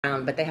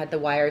but they had the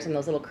wires and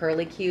those little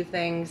curly Q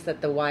things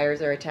that the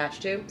wires are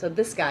attached to. So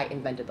this guy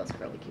invented those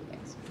curly Q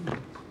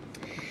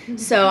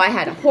things. So I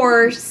had a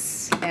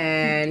horse,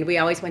 and we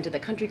always went to the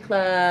country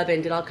club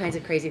and did all kinds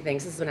of crazy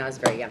things. This is when I was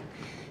very young.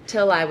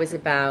 Till I was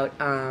about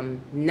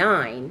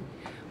 9,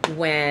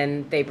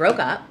 when they broke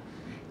up,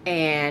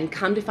 and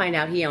come to find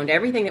out he owned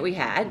everything that we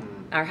had.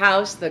 Our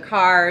house, the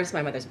cars,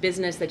 my mother's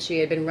business that she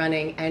had been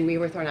running, and we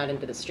were thrown out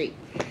into the street.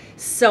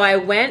 So I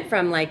went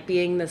from like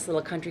being this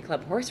little country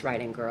club horse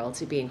riding girl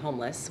to being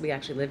homeless. We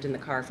actually lived in the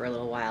car for a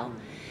little while,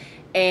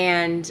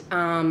 and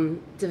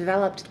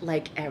developed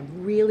like a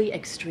really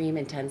extreme,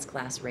 intense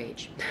class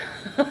rage,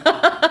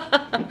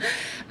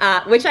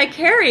 which I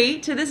carry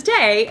to this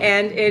day,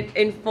 and it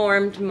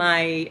informed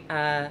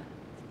my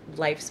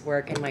life's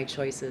work and my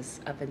choices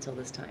up until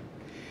this time.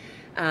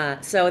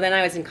 So then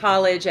I was in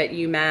college at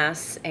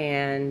UMass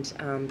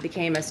and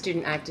became a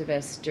student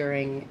activist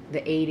during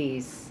the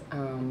 80s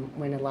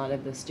when a lot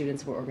of the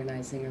students were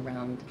organizing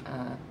around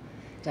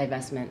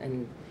divestment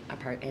and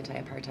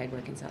anti-apartheid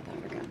work in South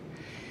Africa.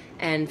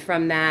 And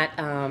from that,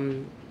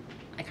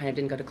 I kind of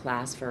didn't go to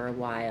class for a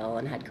while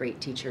and had great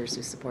teachers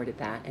who supported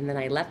that. And then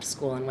I left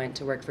school and went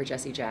to work for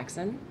Jesse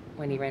Jackson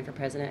when he ran for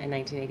president in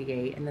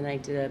 1988. And then I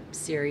did a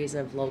series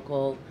of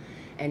local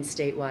and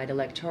statewide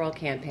electoral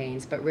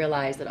campaigns, but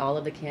realized that all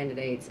of the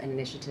candidates and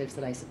initiatives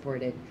that I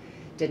supported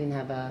didn't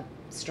have a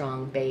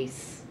strong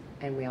base,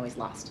 and we always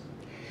lost.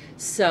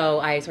 So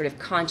I sort of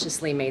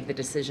consciously made the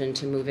decision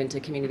to move into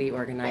community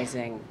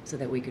organizing so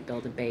that we could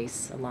build a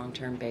base, a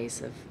long-term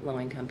base of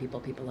low-income people,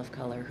 people of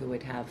color who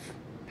would have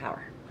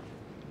power,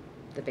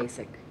 the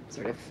basic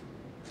sort of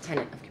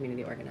tenet of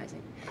community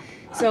organizing.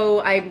 So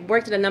I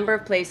worked at a number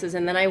of places,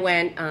 and then I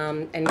went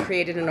and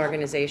created an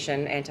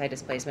organization,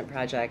 Anti-Displacement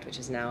Project, which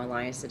is now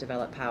Alliance to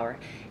Develop Power.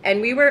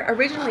 And we were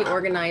originally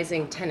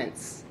organizing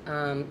tenants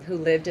who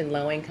lived in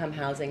low-income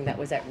housing that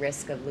was at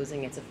risk of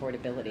losing its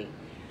affordability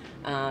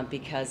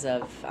because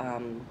of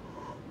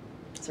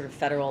sort of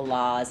federal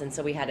laws. And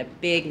so we had a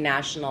big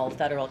national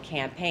federal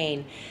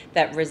campaign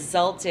that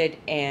resulted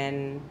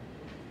in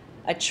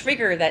a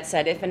trigger that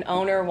said if an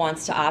owner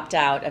wants to opt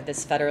out of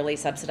this federally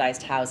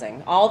subsidized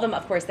housing, all of them,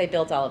 of course, they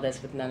built all of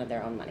this with none of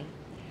their own money,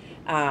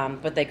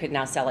 but they could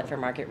now sell it for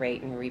market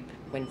rate and reap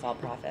windfall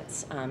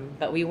profits.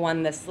 But we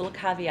won this little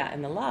caveat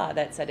in the law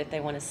that said if they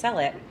want to sell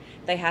it,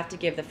 they have to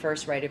give the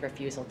first right of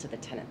refusal to the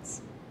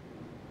tenants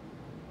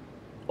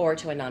or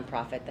to a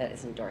nonprofit that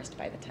is endorsed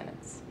by the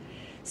tenants.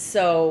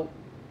 So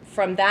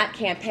from that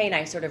campaign,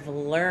 I sort of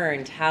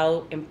learned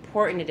how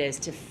important it is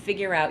to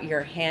figure out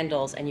your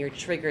handles and your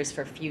triggers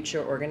for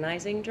future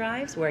organizing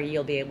drives where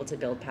you'll be able to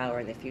build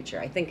power in the future.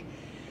 I think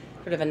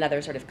sort of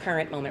another sort of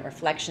current moment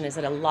reflection is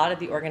that a lot of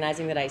the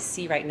organizing that I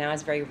see right now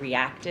is very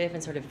reactive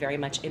and sort of very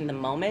much in the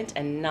moment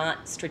and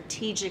not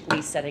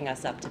strategically setting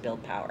us up to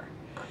build power.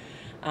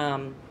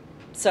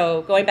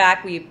 So going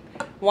back, we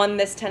won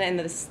this tenet and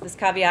this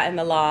caveat in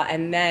the law,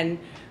 and then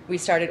we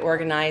started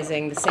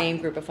organizing the same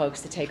group of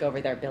folks to take over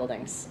their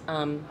buildings.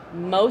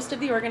 Most of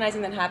the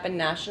organizing that happened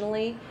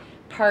nationally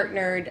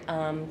partnered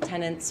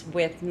tenants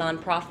with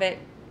nonprofit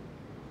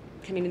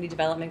community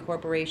development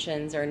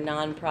corporations or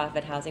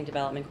nonprofit housing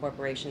development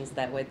corporations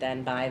that would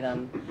then buy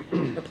them,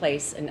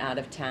 replace an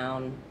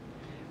out-of-town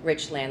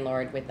rich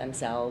landlord with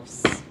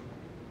themselves.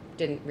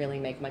 Didn't really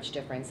make much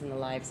difference in the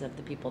lives of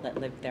the people that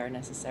lived there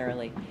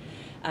necessarily.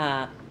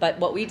 But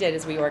what we did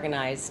is we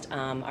organized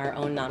our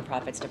own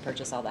nonprofits to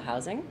purchase all the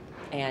housing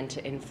and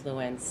to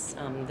influence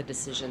the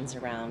decisions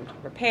around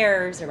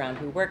repairs, around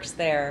who works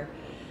there.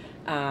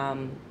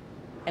 And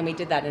we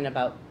did that in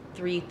about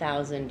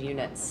 3,000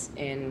 units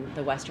in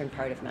the western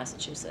part of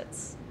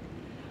Massachusetts.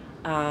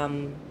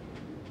 One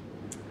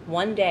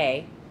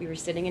day, we were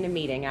sitting in a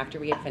meeting after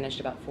we had finished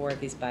about 4 of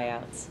these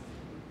buyouts.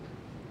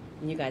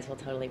 And you guys will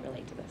totally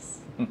relate to this.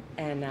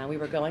 And we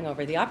were going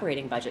over the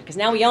operating budget, because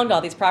now we owned all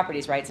these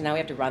properties, right? So now we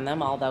have to run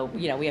them, although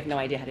we have no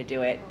idea how to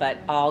do it. But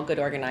all good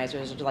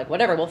organizers are like,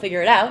 whatever, we'll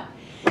figure it out.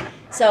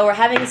 So we're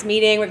having this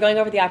meeting, we're going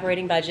over the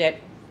operating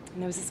budget,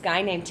 and there was this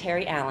guy named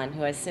Terry Allen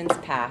who has since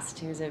passed.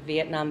 He was a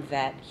Vietnam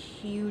vet,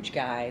 huge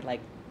guy,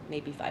 like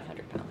maybe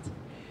 500 pounds.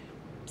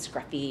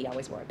 Scruffy,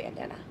 always wore a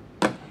bandana.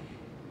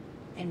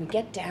 And we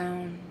get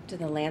down to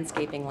the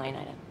landscaping line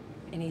item,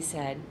 and he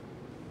said,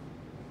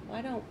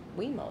 why don't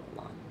we mow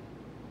the lawn?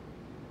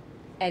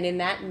 And in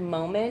that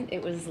moment,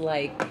 it was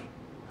like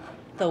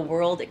the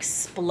world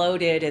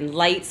exploded and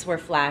lights were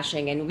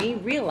flashing, and we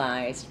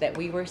realized that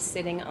we were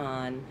sitting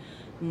on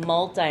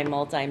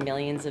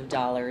multi-millions of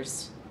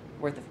dollars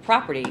worth of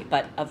property,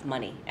 but of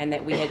money, and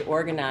that we had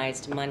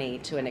organized money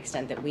to an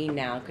extent that we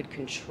now could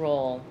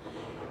control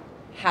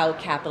how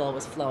capital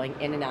was flowing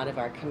in and out of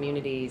our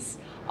communities,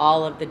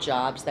 all of the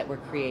jobs that were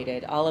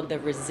created, all of the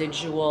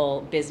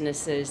residual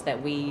businesses that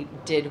we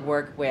did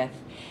work with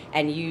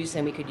and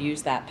we could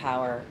use that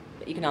power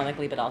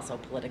economically but also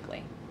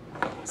politically.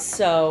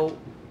 So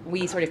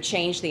we sort of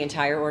changed the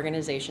entire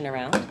organization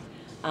around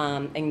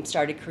and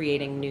started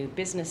creating new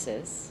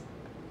businesses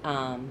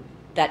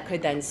that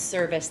could then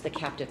service the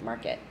captive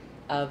market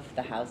of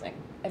the housing.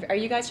 are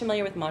you guys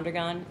familiar with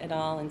Mondragon at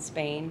all in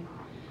Spain?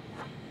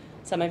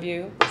 Some of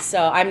you.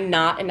 So I'm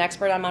not an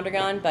expert on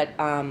Mondragon, but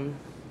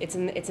it's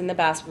in the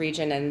Basque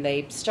region, and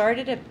they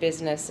started a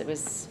business. It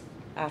was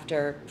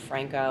after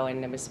Franco,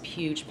 and there was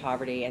huge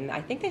poverty, and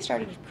I think they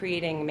started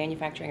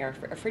manufacturing a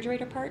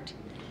refrigerator part.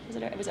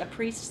 It was a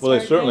priest. Well,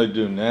 they certainly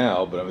do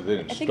now, but I mean, they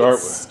didn't start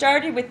with.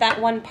 Started with that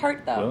one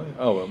part, though. Really?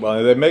 Oh,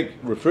 well, they make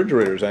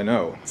refrigerators, I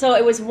know. So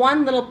it was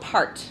one little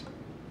part,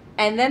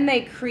 and then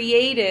they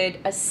created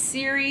a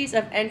series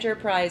of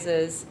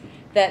enterprises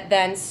that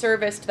then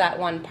serviced that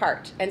one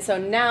part. And so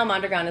now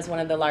Mondragon is one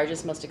of the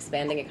largest, most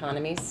expanding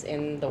economies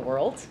in the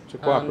world. It's a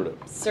cooperative.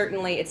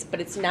 Certainly, it's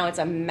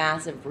a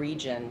massive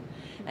region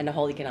and a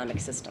whole economic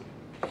system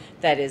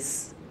that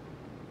is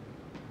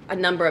a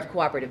number of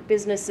cooperative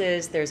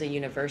businesses. There's a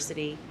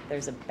university,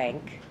 there's a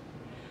bank.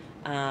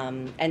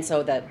 And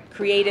so the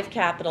creative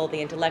capital,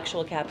 the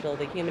intellectual capital,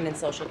 the human and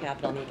social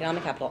capital, and the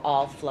economic capital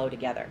all flow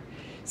together.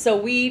 So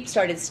we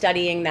started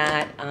studying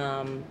that,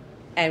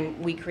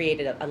 and we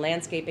created a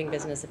landscaping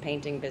business, a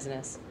painting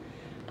business.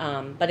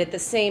 But at the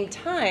same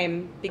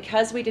time,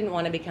 because we didn't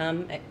want to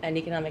become an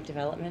economic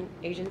development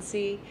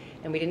agency,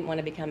 and we didn't want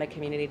to become a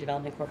community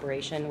development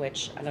corporation,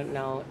 which I don't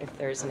know if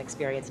there's an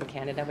experience in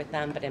Canada with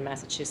them, but in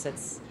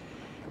Massachusetts,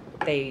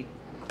 they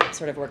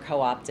sort of were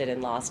co-opted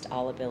and lost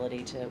all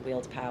ability to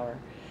wield power.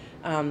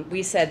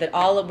 We said that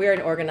we're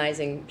an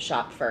organizing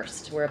shop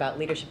first. We're about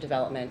leadership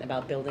development,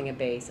 about building a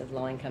base of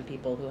low-income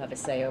people who have a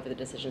say over the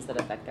decisions that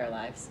affect their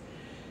lives.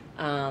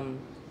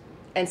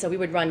 And so we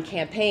would run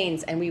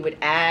campaigns, and we would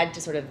add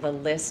to sort of the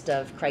list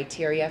of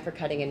criteria for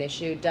cutting an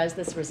issue. Does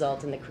this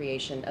result in the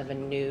creation of a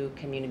new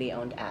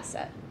community-owned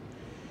asset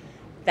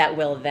that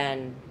will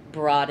then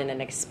broaden and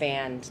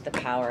expand the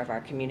power of our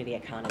community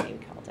economy,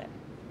 we called it.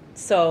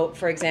 So,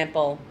 for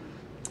example,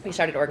 we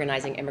started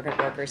organizing immigrant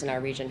workers in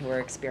our region who were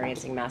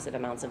experiencing massive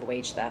amounts of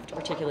wage theft,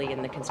 particularly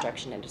in the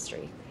construction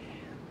industry.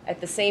 At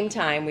the same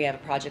time, we have a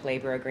project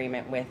labor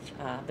agreement with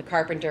the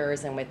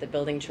carpenters and with the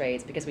building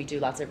trades, because we do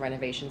lots of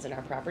renovations in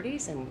our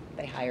properties, and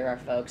they hire our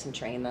folks and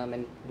train them,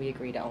 and we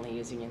agree to only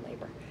use union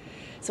labor.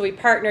 So we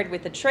partnered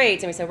with the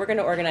trades, and we said, we're going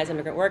to organize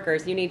immigrant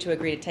workers. You need to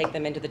agree to take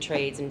them into the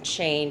trades and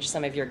change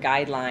some of your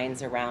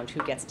guidelines around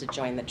who gets to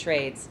join the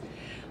trades.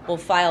 We'll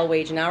file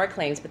wage and hour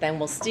claims, but then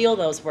we'll steal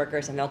those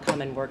workers, and they'll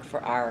come and work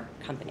for our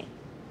company.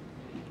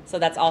 So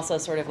that's also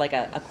sort of like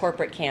a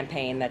corporate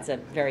campaign that's a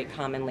very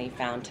commonly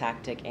found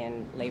tactic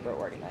in labor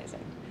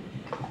organizing.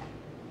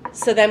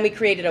 So then we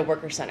created a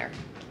worker center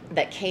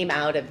that came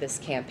out of this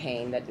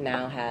campaign that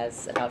now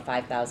has about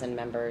 5,000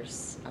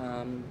 members,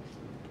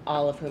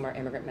 all of whom are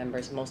immigrant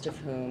members, most of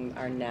whom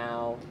are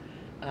now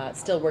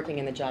still working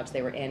in the jobs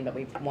they were in, but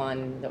we've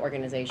won, the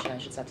organization, I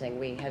should stop saying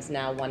we, has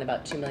now won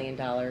about $2 million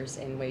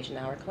in wage and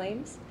hour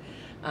claims.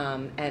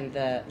 And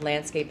the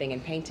landscaping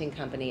and painting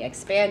company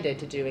expanded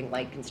to doing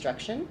light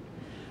construction,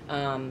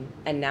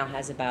 and now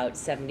has about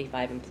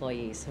 75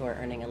 employees who are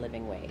earning a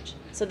living wage.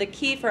 So the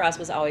key for us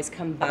was always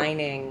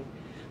combining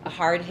a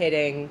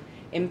hard-hitting,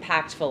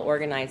 impactful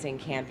organizing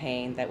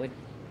campaign that would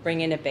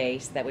bring in a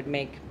base, that would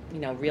make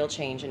real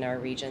change in our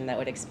region, that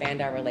would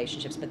expand our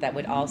relationships, but that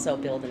would also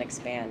build and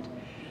expand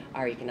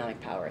our economic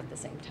power at the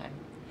same time.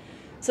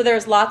 So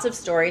there's lots of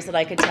stories that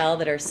I could tell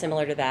that are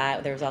similar to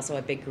that. There was also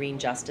a big green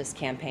justice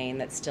campaign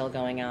that's still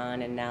going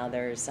on, and now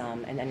there's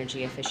an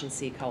energy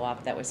efficiency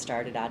co-op that was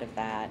started out of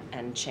that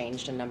and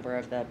changed a number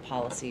of the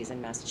policies in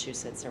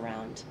Massachusetts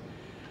around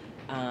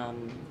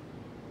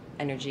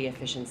energy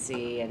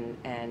efficiency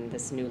and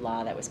this new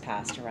law that was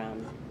passed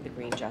around the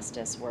green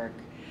justice work.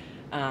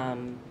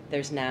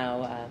 There's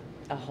now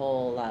a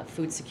whole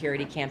food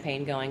security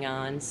campaign going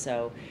on,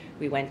 so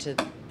we went to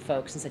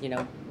folks and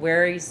said,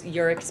 where is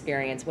your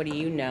experience? What do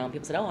you know? And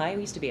people said, I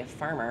used to be a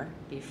farmer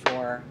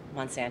before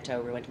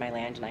Monsanto ruined my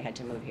land and I had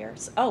to move here.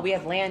 So, we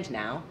have land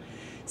now,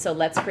 so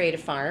let's create a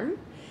farm.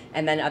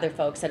 And then other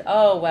folks said,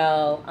 I,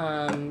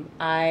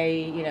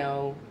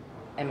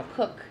 am a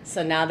cook.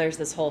 So now there's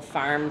this whole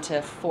farm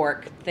to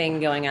fork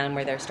thing going on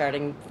where they're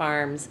starting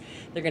farms.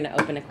 They're going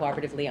to open a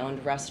cooperatively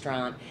owned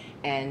restaurant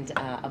and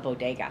a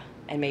bodega,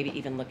 and maybe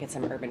even look at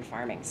some urban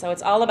farming. So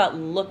it's all about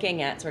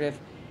looking at sort of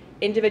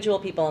individual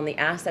people and the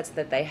assets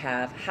that they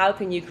have. How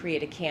can you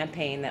create a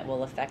campaign that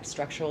will affect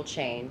structural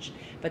change,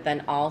 but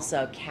then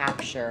also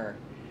capture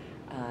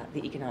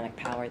the economic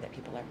power that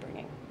people are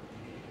bringing?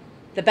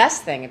 The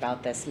best thing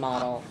about this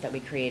model that we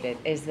created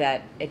is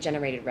that it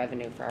generated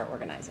revenue for our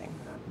organizing.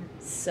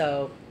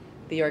 So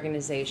the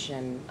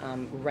organization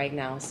right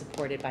now is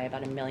supported by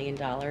about $1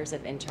 million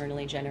of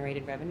internally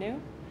generated revenue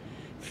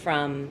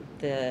from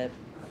the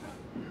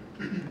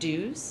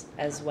dues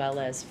as well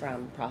as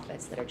from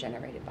profits that are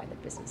generated by the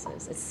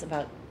businesses. It's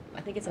about,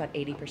 I think it's about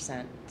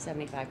 80%,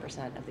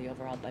 75% of the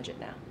overall budget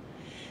now.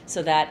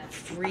 So that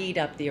freed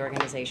up the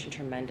organization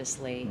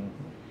tremendously,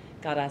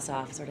 got us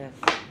off sort of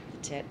the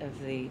tit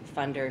of the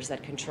funders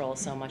that control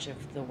so much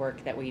of the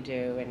work that we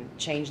do and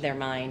change their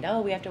mind.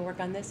 We have to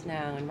work on this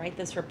now and write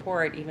this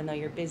report even though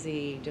you're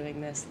busy doing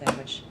this thing,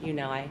 which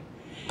I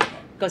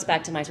goes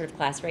back to my sort of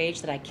class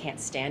rage that I can't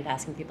stand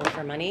asking people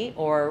for money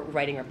or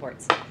writing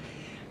reports.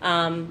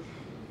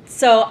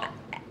 So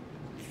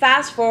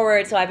fast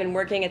forward, so I've been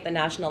working at the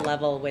national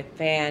level with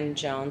Van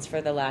Jones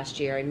for the last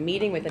year and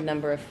meeting with a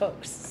number of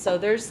folks. So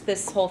there's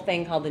this whole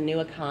thing called the new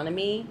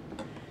economy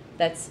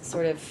that's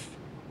sort of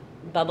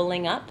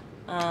bubbling up.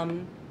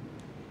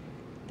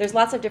 There's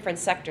lots of different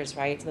sectors,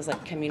 right? So there's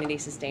like community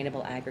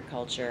sustainable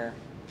agriculture.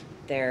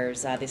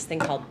 There's this thing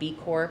called B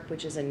Corp,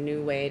 which is a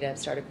new way to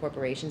start a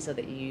corporation so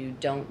that you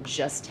don't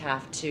just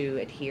have to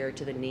adhere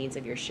to the needs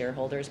of your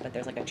shareholders, but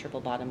there's like a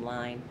triple bottom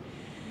line.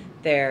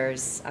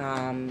 There's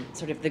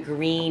sort of the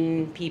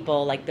green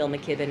people like Bill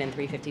McKibben and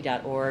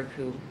 350.org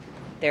who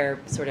their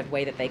sort of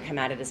way that they come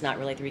at it is not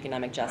really through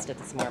economic justice.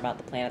 It's more about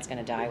the planet's going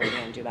to die. What are you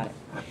going to do about it?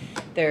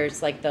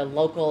 There's like the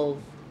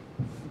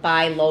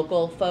buy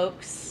local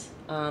folks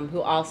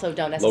who also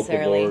don't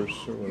necessarily. Local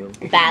bars or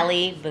whatever.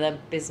 BALI, the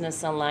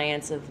Business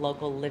Alliance of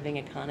Local Living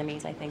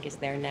Economies, I think is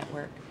their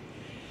network.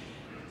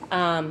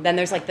 Then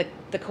there's like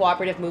the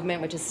cooperative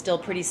movement, which is still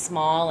pretty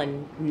small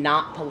and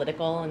not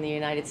political in the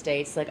United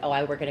States. Like, oh,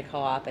 I work at a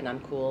co-op and I'm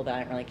cool, but I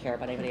don't really care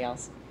about anybody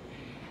else.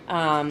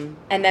 And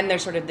then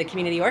there's sort of the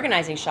community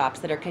organizing shops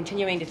that are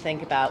continuing to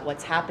think about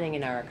what's happening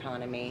in our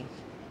economy.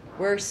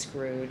 We're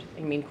screwed.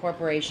 I mean,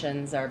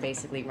 corporations are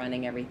basically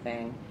running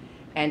everything.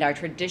 And our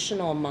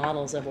traditional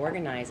models of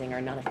organizing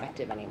are not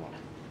effective anymore.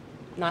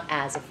 Not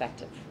as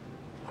effective.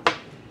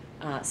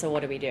 So what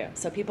do we do?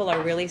 So people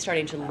are really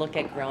starting to look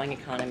at growing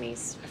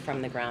economies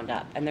from the ground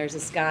up. And there's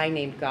this guy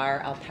named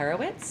Gar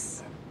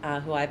Alperovitz,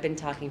 who I've been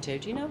talking to.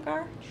 Do you know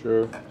Gar?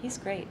 Sure. He's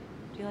great.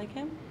 Do you like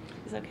him?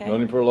 He's okay?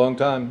 Known him for a long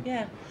time.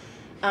 Yeah.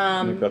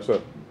 I think that's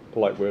a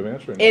polite way of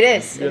answering It that.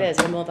 is. It is.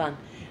 We'll move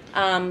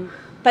on.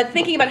 But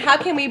thinking about how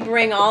can we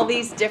bring all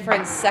these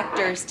different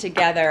sectors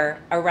together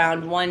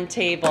around one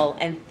table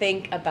and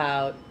think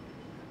about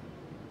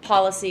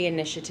policy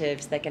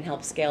initiatives that can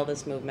help scale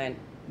this movement,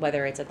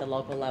 whether it's at the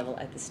local level,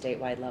 at the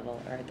statewide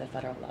level, or at the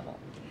federal level.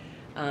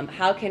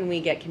 How can we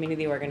get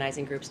community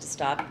organizing groups to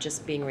stop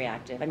just being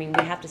reactive? I mean,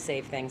 we have to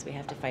save things. We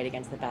have to fight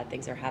against the bad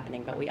things that are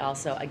happening. But we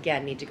also,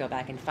 again, need to go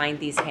back and find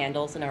these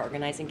handles in our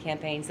organizing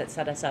campaigns that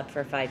set us up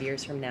for 5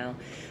 years from now.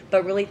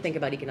 But really think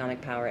about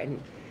economic power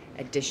in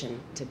addition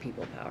to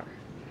people power.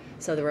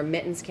 So the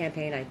remittance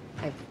campaign,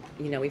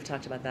 we've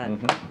talked about that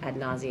ad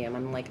nauseum.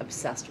 I'm like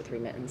obsessed with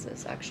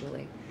remittances,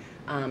 actually.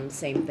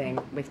 Same thing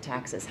with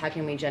taxes. How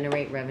can we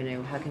generate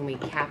revenue? How can we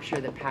capture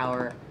the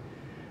power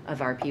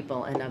of our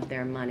people and of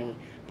their money?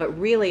 But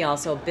really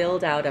also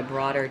build out a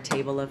broader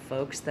table of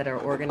folks that are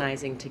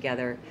organizing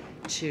together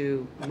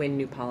to win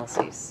new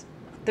policies.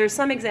 There's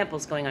some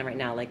examples going on right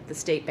now, like the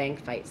state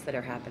bank fights that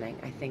are happening,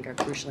 I think are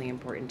crucially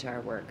important to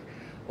our work.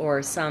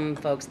 Or some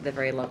folks at the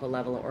very local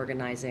level are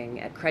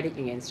organizing at credit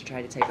unions to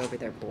try to take over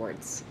their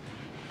boards.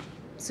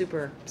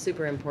 Super,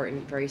 super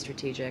important, very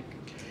strategic.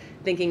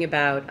 Thinking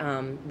about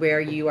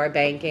where you are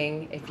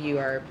banking, if you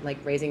are like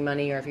raising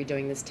money or if you're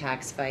doing this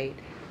tax fight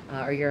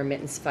or your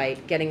remittance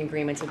fight, getting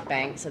agreements with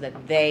banks so that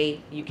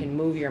you can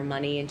move your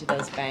money into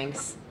those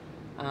banks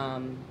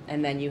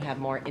and then you have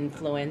more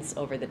influence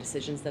over the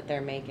decisions that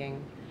they're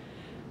making.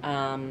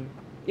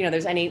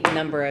 There's any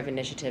number of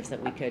initiatives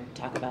that we could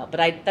talk about,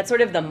 but that's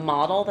sort of the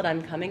model that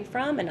I'm coming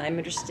from, and I'm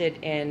interested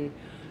in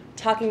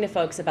talking to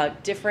folks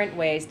about different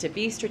ways to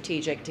be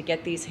strategic, to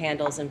get these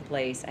handles in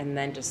place, and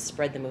then to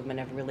spread the movement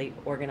of really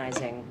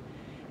organizing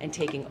and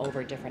taking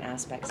over different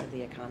aspects of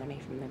the economy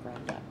from the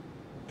ground up.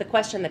 The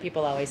question that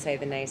people always say,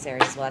 the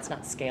naysayers, is, well, that's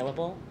not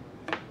scalable,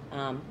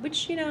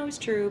 which, is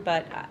true,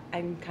 but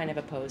I'm kind of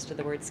opposed to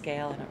the word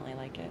scale. I don't really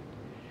like it.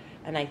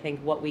 And I think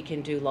what we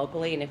can do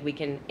locally, and if we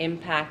can be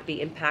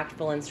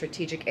impactful in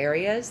strategic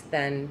areas,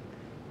 then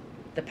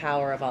the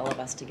power of all of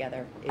us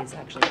together is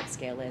actually what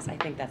scale is. I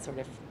think that's sort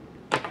of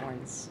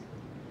ACORN's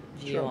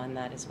view on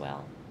that as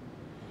well.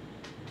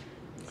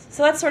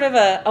 So that's sort of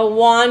a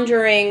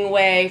wandering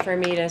way for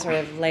me to sort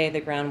of lay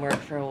the groundwork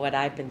for what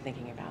I've been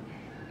thinking about.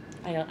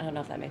 I don't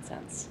know if that made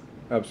sense.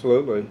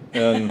 Absolutely.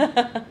 And,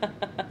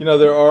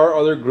 there are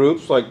other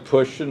groups like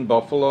Push in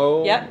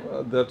Buffalo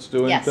that's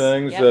doing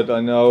things that I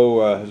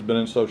know has been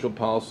in social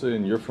policy,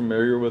 and you're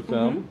familiar with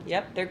them.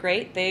 Yep, they're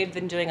great. They've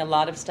been doing a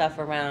lot of stuff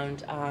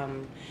around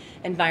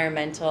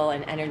environmental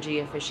and energy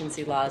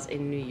efficiency laws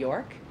in New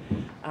York,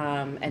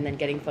 and then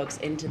getting folks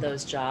into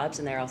those jobs.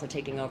 And they're also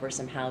taking over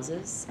some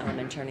houses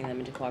and turning them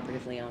into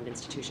cooperatively owned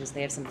institutions.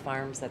 They have some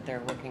farms that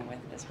they're working with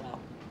as well.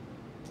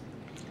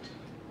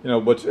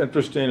 What's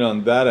interesting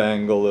on that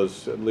angle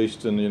is, at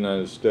least in the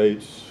United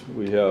States,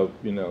 we have,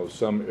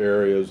 some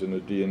areas in the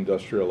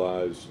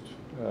deindustrialized,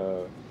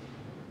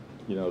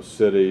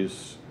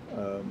 cities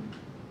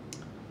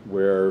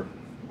where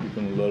you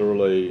can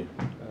literally,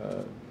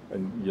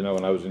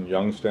 when I was in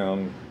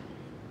Youngstown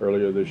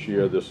earlier this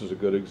year, this is a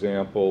good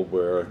example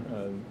where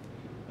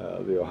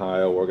the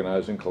Ohio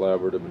Organizing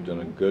Collaborative has done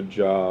a good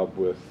job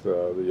with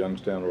the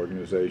Youngstown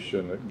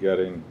organization at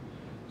getting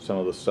some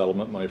of the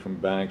settlement money from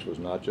banks was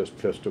not just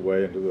pissed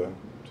away into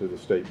the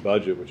state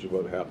budget, which is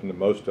what happened to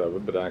most of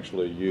it, but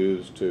actually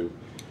used to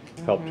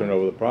help turn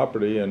over the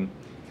property. And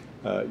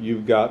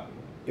You've got,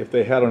 if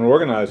they had an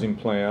organizing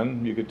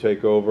plan, you could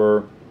take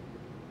over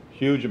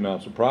huge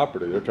amounts of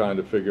property. They're trying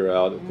to figure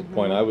out, at the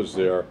point I was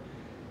there,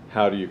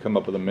 how do you come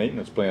up with a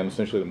maintenance plan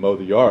essentially to mow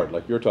the yard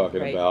like you're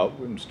talking Right. about,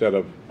 instead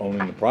of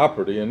owning the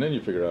property. And then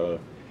you figure out,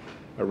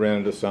 I ran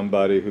into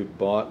somebody who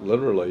bought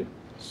literally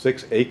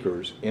 6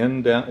 acres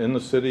in the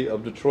city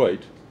of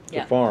Detroit to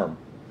Yeah. farm.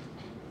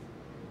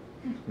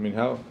 I mean,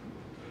 how?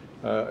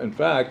 In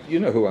fact, you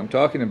know who I'm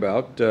talking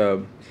about.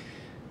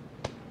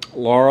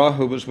 Laura,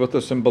 who was with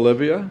us in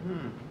Bolivia,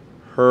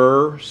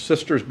 her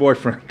sister's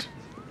boyfriend,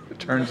 it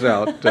turns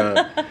out.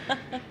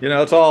 You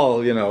know, it's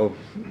all, you know,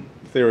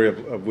 theory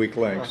of weak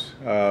links.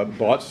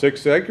 Bought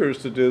 6 acres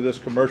to do this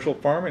commercial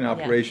farming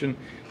operation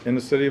in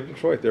the city of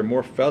Detroit. There are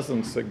more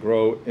pheasants that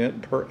grow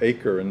per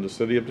acre in the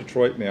city of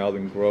Detroit now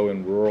than grow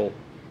in rural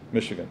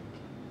Michigan.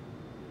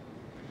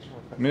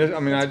 I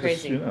mean, I just,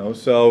 crazy. you know,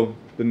 so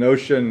the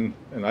notion,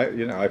 and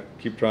I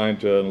keep trying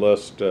to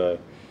enlist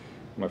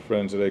my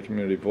friends at A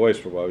Community Voice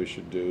for why we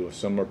should do a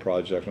similar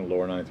project in the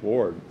Lower Ninth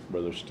Ward,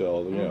 where there's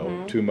still, you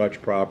know, too much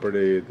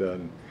property,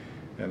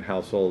 and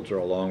households are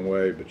a long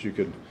way, but you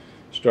could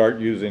start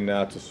using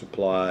that to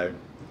supply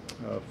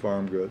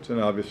farm goods. And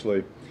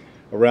obviously,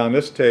 around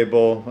this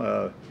table,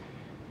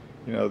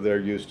 you know, they're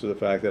used to the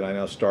fact that I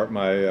now start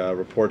my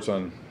reports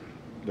on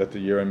that the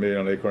year-end meeting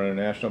on ACORN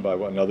International by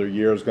another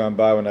year has gone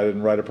by when I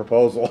didn't write a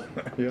proposal,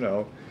 you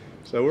know.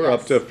 So we're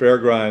up to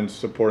Fairgrinds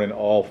supporting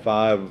all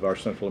 5 of our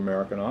Central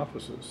American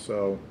offices.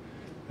 So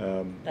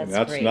and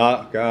that's great.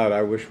 not, God,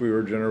 I wish we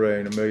were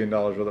generating $1 million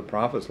worth of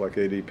profits like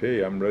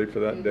ADP. I'm ready for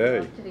that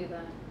day. Love to do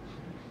that.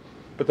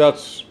 But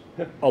that's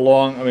a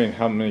long, I mean,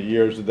 how many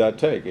years did that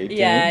take? 18?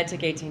 Yeah, it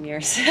took 18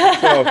 years. So,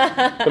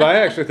 but I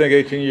actually think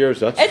 18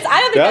 years, I don't think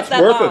that's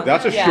that worth long. it.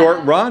 That's a Yeah.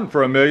 short run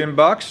for $1 million.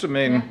 I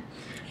mean,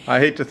 I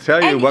hate to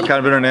tell you And what kind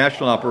of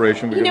international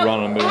operation we You could know, run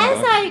on $1 million.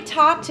 as I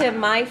talk to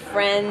my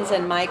friends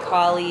and my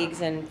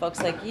colleagues and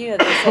folks like you,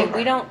 they say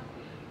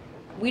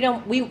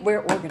we're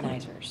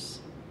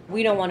organizers.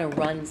 We don't want to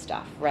run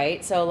stuff,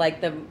 right? So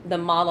like the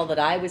model that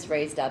I was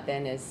raised up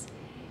in is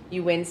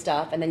you win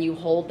stuff and then you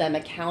hold them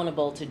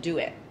accountable to do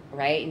it,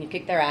 right? And you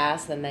kick their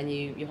ass and then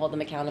you hold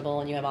them accountable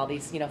and you have all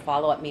these, you know,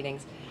 follow-up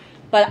meetings.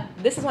 But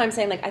this is why I'm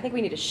saying, like, I think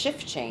we need a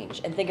shift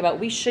change and think about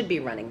we should be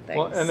running things.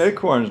 Well, and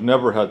ACORN's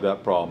never had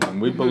that problem.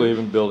 And we believe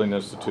in building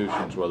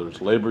institutions, whether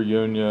it's labor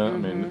union. I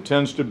mean, it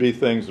tends to be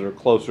things that are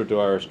closer to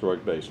our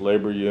historic base.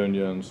 Labor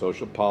union,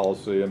 social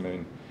policy. I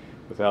mean,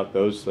 without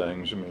those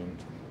things, I mean,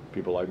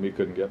 people like me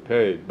couldn't get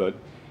paid. But,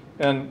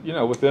 and, you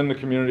know, within the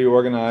community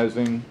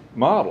organizing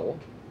model,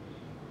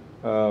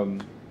 you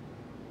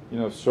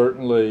know,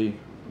 certainly,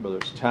 whether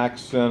it's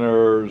tax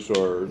centers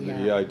or the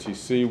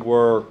EITC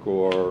work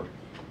or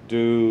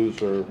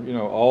dues or, you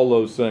know, all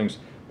those things.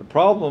 The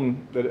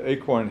problem that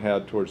ACORN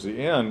had towards the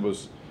end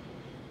was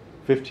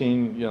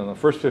in the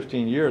first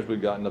 15 years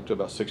we'd gotten up to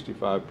about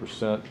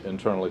 65%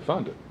 internally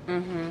funded.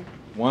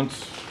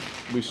 Once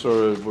we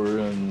sort of were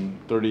in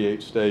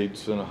 38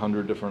 states and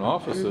 100 different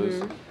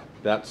offices,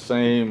 that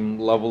same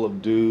level of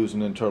dues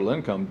and internal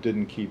income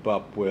didn't keep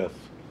up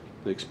with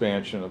the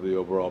expansion of the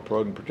overall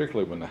program,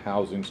 particularly when the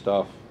housing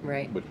stuff,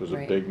 which was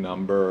a big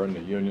number, and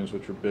the unions,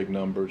 which were big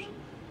numbers.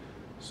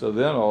 So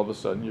then all of a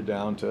sudden you're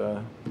down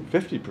to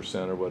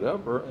 50% or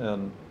whatever,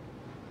 and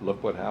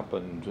look what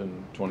happened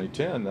in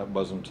 2010. That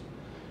wasn't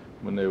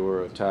when they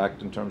were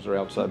attacked in terms of their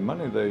outside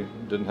money. They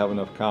didn't have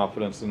enough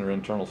confidence in their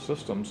internal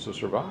systems to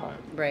survive.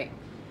 Right.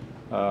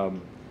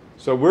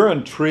 So we're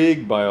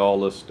intrigued by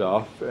all this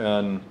stuff,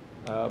 and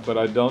but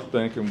I don't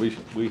think, and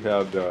we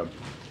had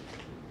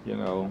you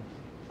know,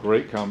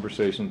 great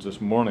conversations this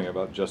morning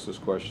about just this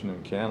question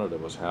in Canada,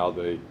 was how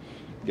they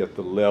get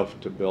the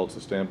lift to build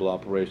sustainable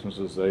operations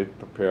as they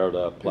prepared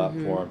a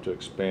platform to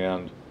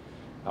expand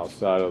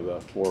outside of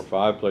the 4 or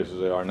 5 places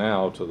they are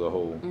now to the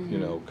whole, you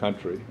know,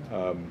 country.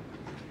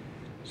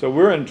 So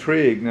we're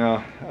intrigued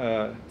now.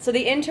 So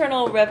the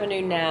internal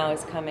revenue now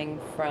is coming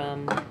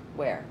from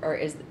where, or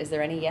is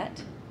there any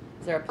yet?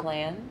 Is there a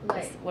plan?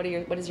 Like- What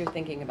is your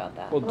thinking about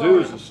that? Well,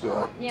 dues is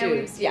still. Yeah, we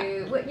Dues, do.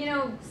 yeah. Well, you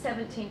know,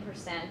 17%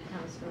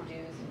 comes from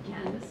dues and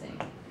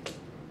canvassing.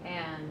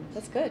 And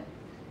That's good.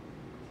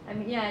 I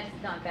mean, yeah,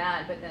 it's not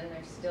bad, but then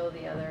there's still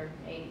the other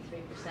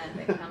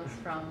 83% that comes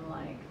from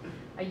like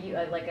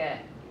a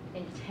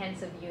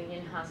intensive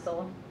union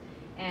hustle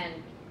and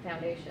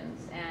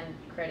foundations and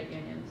credit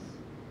unions.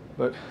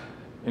 But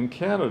in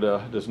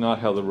Canada, does not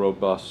have the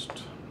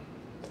robust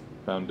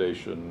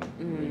foundation.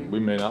 I mean, we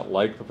may not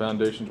like the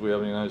foundations we have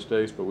in the United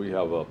States, but we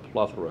have a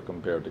plethora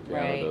compared to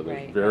Canada. Right,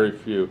 There's right, very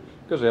few,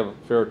 because they have a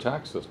fair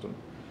tax system.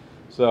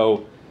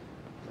 So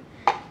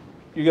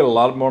you get a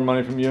lot more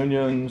money from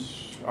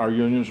unions. Our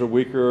unions are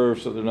weaker,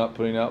 so they're not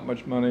putting out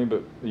much money.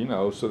 But you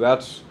know, so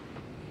that's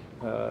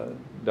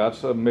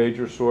a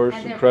major source.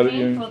 And of they're credit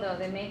painful unions. though.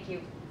 They make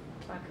you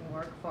fucking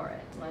work for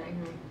it. Like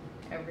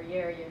every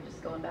year, you're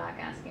just going back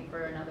asking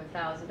for another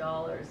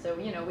 $1,000. So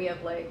you know, we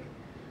have like,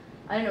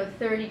 I don't know,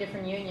 30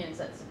 different unions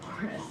that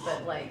support us,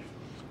 but like,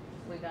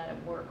 we gotta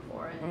work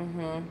for it.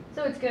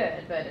 So it's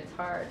good, but it's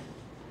hard.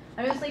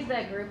 I was like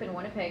that group in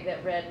Winnipeg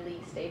that read Lee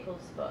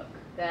Staples' book,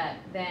 that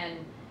then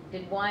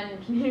did one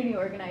community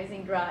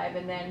organizing drive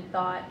and then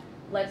thought,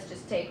 let's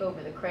just take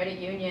over the credit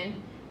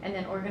union, and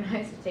then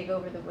organized to take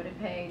over the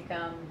Winnipeg,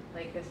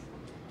 like this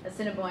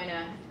Assiniboine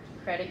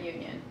credit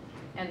union,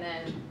 and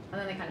then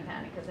they kind of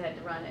panicked because they had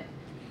to run it.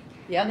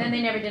 Yep. And then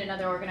they never did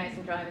another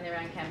organizing drive, and they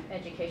ran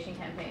education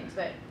campaigns.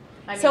 But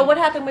I mean, So what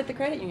happened with the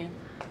credit union?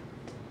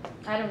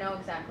 I don't know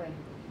exactly,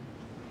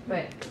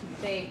 but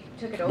they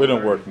took it over We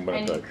don't work in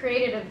Winnipeg. and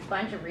created a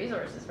bunch of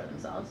resources for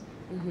themselves.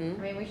 Mm-hmm.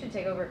 I mean, we should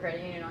take over Credit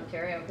Union in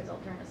Ontario because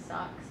Alterna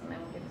sucks and they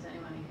won't give us any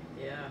money.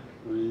 Yeah.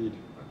 Read.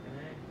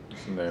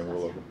 It's the name we'll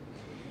look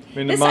at. I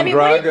mean, This- I mean,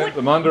 what-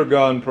 the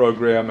Mondragon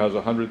program has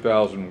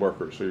 100,000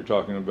 workers, so you're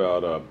talking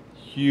about a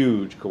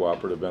huge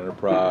cooperative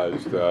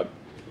enterprise that,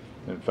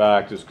 in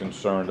fact, is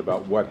concerned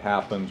about what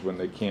happens when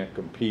they can't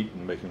compete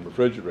in making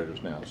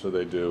refrigerators now. So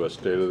they do a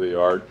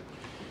state-of-the-art,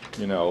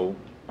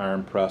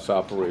 iron press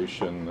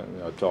operation.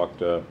 I talked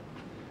to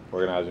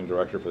organizing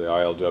director for the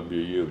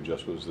ILWU,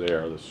 just was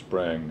there this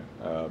spring.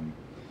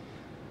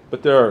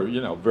 But they're,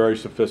 very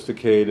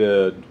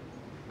sophisticated,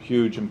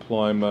 huge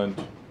employment,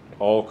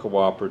 all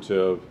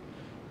cooperative.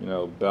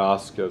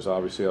 Basque has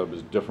obviously had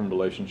this different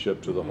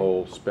relationship to the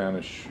whole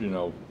Spanish,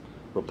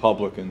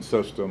 Republican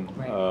system.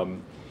 Right.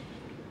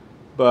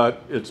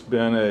 But it's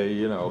been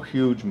a,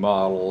 huge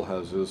model,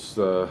 has this,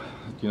 the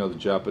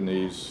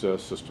Japanese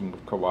system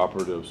of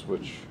cooperatives,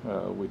 which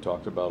we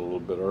talked about a little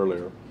bit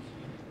earlier.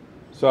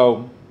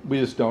 So we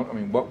just don't,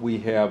 what we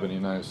have in the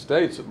United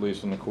States, at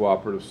least on the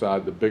cooperative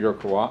side, the bigger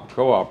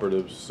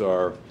cooperatives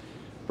are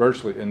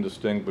virtually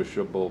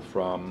indistinguishable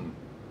from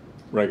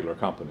regular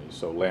companies.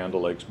 So Land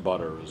O'Lakes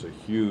Butter is a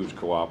huge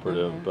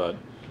cooperative, but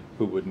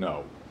who would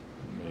know?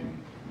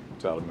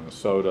 It's out of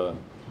Minnesota.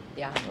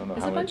 Yeah, I don't know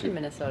there's how a many bunch in people-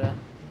 Minnesota.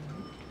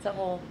 It's a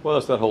whole. Well,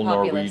 it's that whole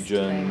populist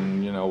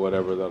Norwegian,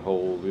 whatever, that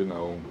whole,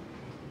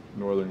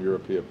 Northern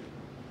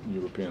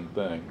European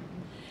thing.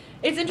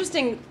 It's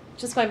interesting,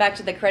 just going back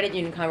to the credit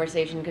union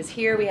conversation, because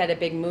here we had a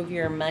big move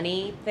your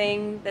money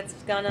thing that's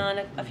gone on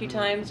a few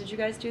times. Did you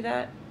guys do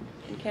that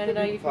in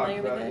Canada? Are you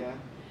familiar with it?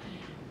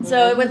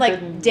 So it was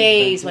like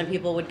days when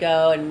people would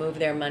go and move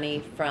their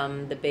money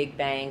from the big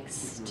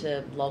banks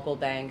to local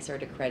banks or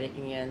to credit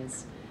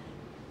unions.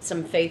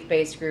 Some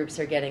faith-based groups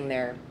are getting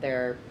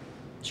their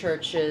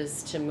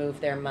churches to move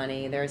their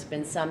money. There's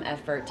been some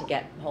effort to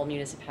get whole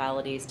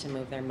municipalities to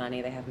move their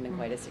money. They haven't been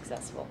quite as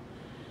successful.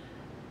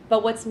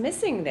 But what's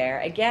missing there,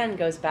 again,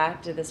 goes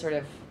back to the sort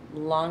of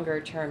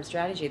longer-term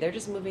strategy. They're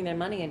just moving their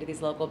money into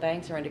these local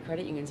banks or into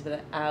credit unions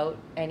without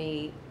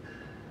any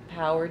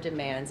power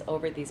demands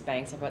over these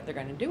banks of what they're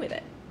going to do with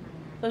it.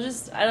 So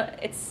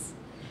it's.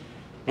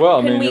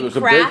 Well, Can we it was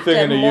a big craft thing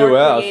a in the more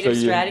U.S. creative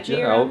strategy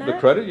the around that?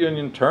 credit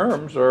union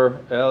terms are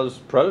as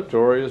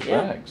predatory as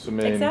Yeah, banks.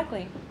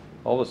 exactly.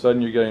 All of a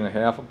sudden you're getting a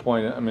half a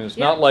point. It's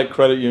Yeah. not like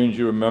credit unions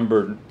you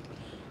remembered,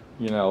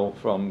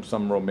 from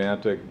some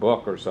romantic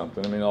book or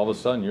something. All of a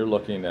sudden you're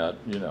looking at,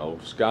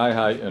 sky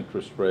high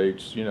interest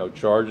rates,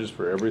 charges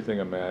for everything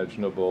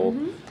imaginable.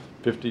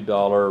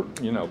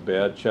 $50,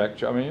 bad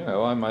check.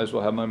 I might as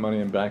well have my money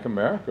in Bank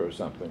America or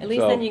something. At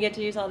least then you get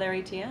to use all their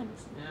ATMs.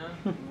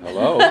 Yeah.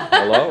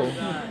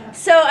 Hello.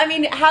 So,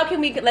 how can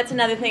we, that's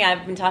another thing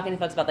I've been talking to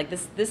folks about, like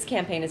this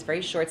campaign is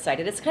very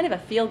short-sighted. It's kind of a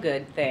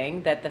feel-good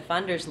thing that the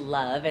funders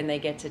love and they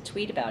get to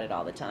tweet about it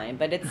all the time,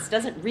 but it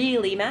doesn't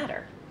really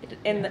matter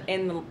in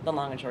the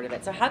long and short of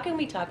it. So how can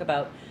we talk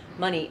about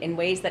money in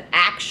ways that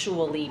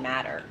actually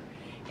matter?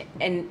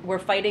 And we're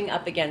fighting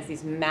up against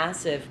these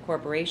massive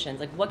corporations.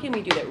 Like, what can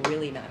we do that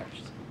really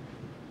matters?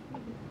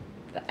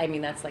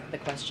 That's like the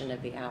question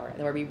of the hour,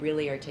 where we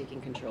really are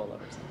taking control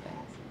over some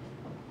things.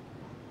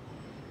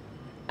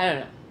 I don't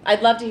know.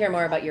 I'd love to hear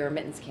more about your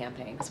remittance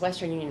campaign, because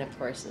Western Union, of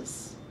course,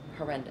 is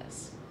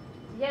horrendous.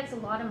 Yeah, it's a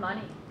lot of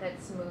money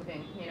that's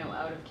moving,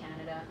 out of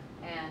Canada,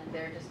 and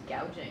they're just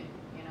gouging,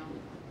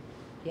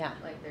 Yeah.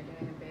 like they're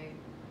doing a big,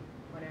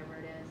 whatever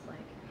it is, like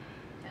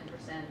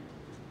 10%,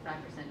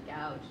 5%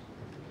 gouge.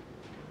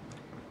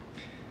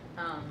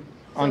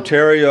 So-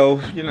 Ontario,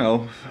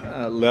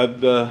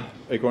 led the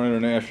ACORN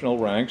International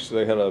ranks.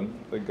 They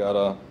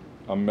got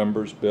a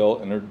members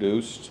bill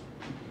introduced,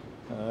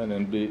 an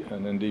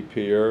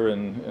NDPer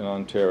in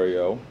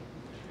Ontario.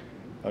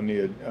 I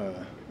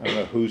don't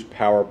know whose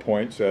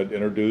PowerPoint said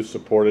introduced,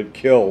 supported,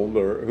 killed,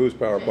 or whose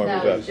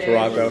PowerPoint was that?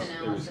 Toronto?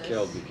 Jerry's It was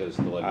killed because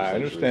the legislature I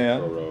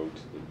understand. was prorogued.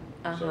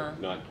 Uh-huh.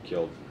 So not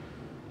killed,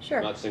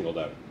 Sure. not singled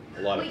out.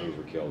 A lot of things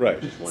were killed.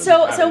 Right. Just one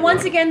So happened once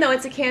one. again, though,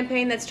 it's a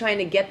campaign that's trying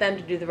to get them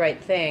to do the right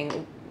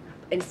thing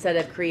instead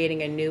of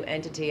creating a new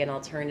entity, an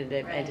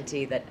alternative Right.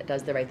 entity that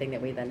does the right thing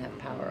that we then have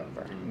power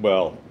over.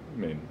 Well,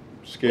 We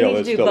scale need to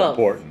is do still both.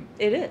 important.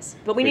 It is,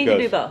 but we need to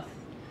do Because- both.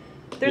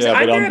 Yeah, aren't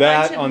but there a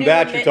bunch of on new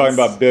that you're talking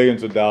remittance- about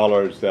billions of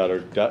dollars that are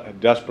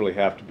desperately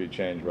have to be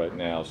changed right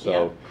now.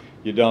 So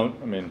you don't.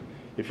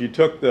 If you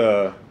took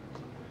the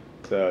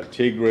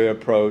Tigre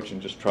approach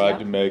and just tried Yeah.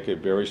 to make a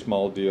very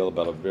small deal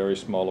about a very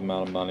small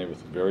amount of money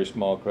with a very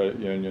small credit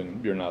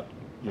union,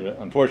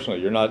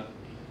 unfortunately, you're not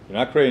You're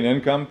not creating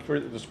income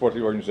to support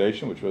the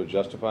organization, which would have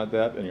justified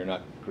that, and you're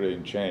not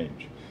creating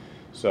change.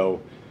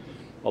 So,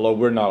 although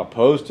we're not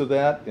opposed to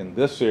that in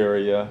this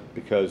area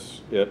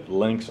because it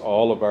links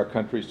all of our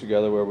countries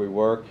together where we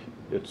work,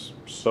 it's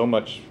so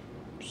much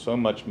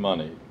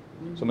money,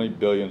 so many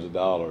billions of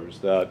dollars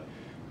that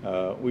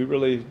we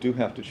really do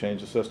have to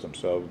change the system.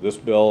 So this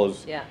bill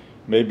is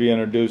maybe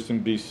introduced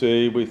in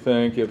BC, we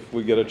think, if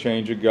we get a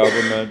change of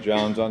government.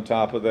 John's on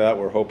top of that.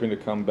 We're hoping to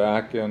come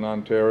back in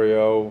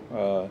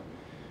Ontario.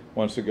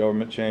 Once the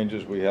government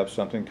changes, we have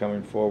something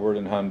coming forward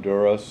in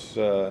Honduras,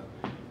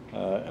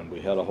 and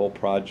we had a whole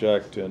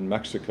project in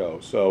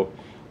Mexico. So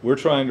we're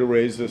trying to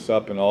raise this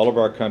up in all of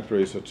our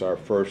countries. It's our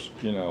first,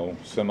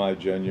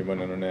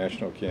 semi-genuine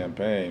international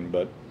campaign,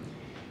 but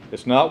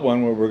it's not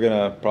one where we're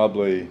going to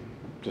probably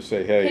just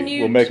say, hey,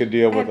 we'll make a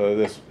deal with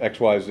this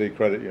XYZ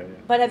credit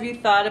union. But have you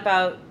thought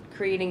about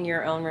creating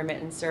your own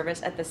remittance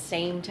service at the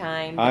same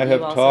time? I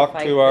have talked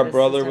to our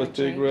brother with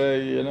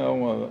Tigray,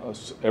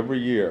 every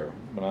year.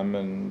 When I'm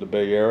in the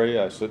Bay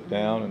Area, I sit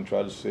down and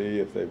try to see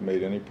if they've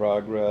made any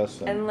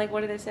progress. And like, what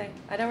do they say?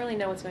 I don't really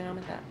know what's going on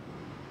with that.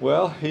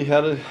 Well, he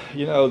had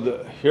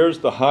here's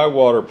the high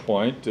water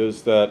point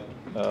is that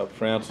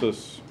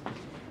Francis,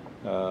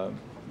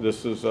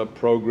 this is a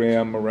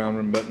program around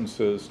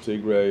remittances.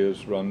 Tigray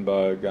is run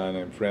by a guy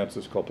named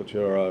Francis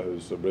Colpatura,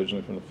 who's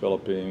originally from the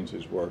Philippines.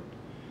 He's worked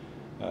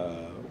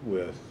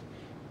with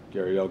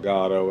Gary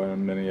Delgado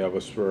and many of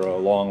us for a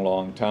long,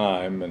 long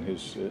time, and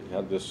he's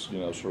had this,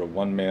 sort of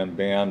one-man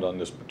band on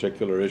this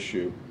particular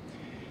issue.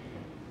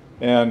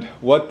 And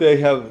what they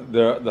have,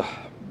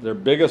 their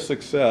biggest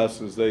success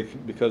is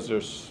because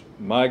there's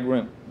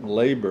migrant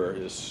labor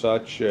is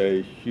such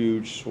a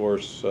huge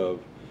source of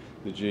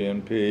the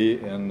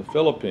GNP in the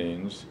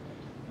Philippines.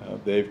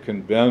 They've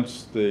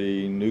convinced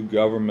the new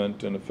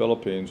government in the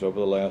Philippines over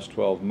the last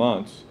 12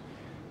 months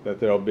that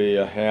there'll be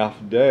a half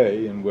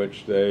day in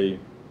which they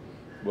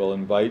will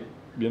invite,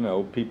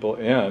 people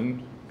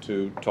in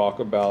to talk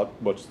about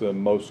what's the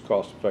most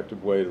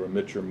cost-effective way to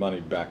remit your money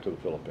back to the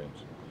Philippines.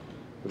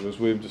 Because as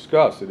we've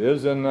discussed, it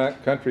is in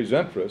that country's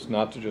interest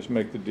not to just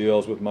make the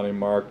deals with Money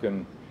Mark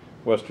and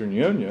Western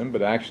Union,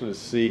 but actually to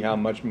see how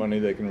much money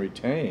they can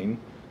retain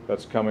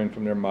that's coming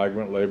from their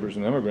migrant laborers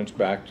and immigrants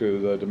back to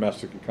the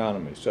domestic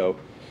economy. So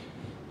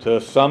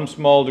to some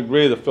small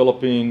degree, the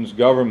Philippines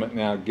government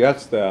now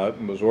gets that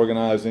and was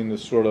organizing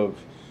this sort of,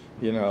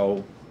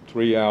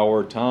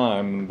 3-hour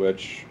time in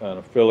which an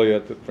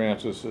affiliate that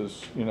Francis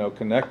is,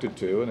 connected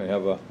to, and they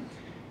have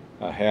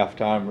a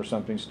half-time or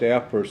something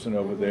staff person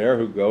over there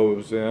who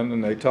goes in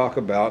and they talk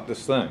about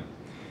this thing.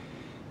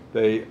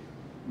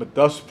 But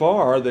thus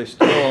far, they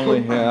still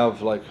only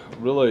have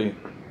really,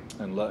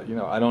 and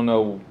I don't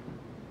know,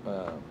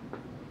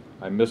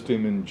 I missed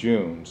him in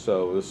June,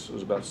 so this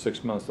was about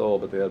 6 months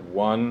old, but they had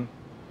one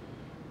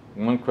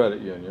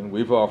credit union.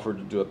 We've offered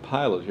to do a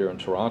pilot here in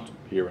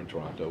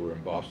Toronto, we're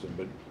in Boston,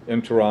 but in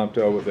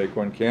Toronto with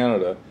ACORN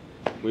Canada,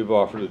 we've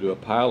offered to do a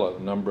pilot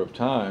a number of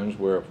times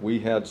where if we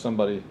had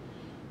somebody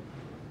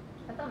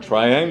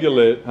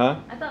triangulate,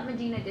 I thought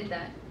Medina did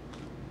that.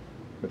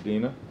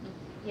 Medina?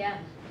 Yeah.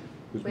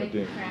 Who's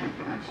Medina?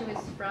 She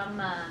was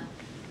from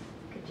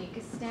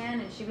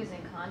Kyrgyzstan, and she was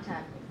in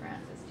contact with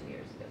Francis 2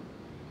 years ago.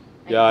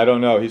 Yeah, I don't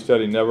know. He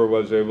said he never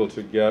was able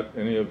to get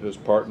any of his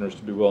partners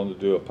to be willing to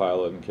do a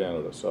pilot in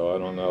Canada, so I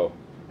don't know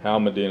how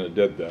Medina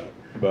did that.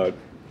 But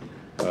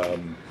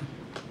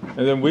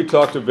and then we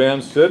talked to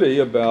Van City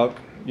about,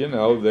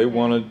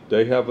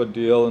 they have a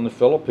deal in the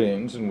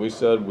Philippines, and we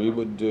said we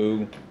would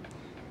do,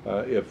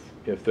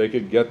 if they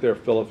could get their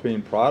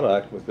Philippine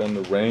product within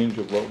the range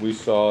of what we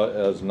saw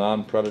as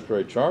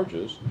non-predatory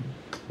charges,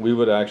 we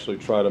would actually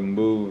try to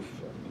move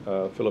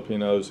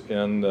Filipinos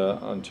in the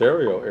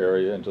Ontario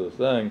area into the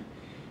thing.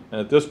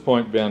 And at this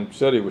point, Van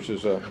City, which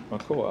is a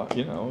co-op,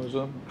 is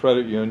a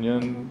credit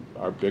union,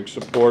 our big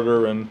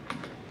supporter in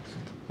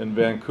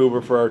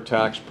Vancouver for our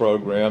tax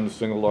program, the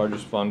single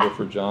largest funder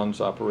for John's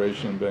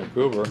operation in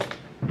Vancouver,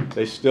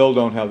 they still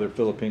don't have their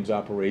Philippines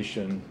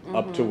operation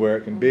up to where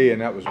it can be,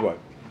 and that was what?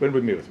 When did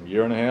we meet with him?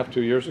 1.5 years,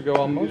 2 years ago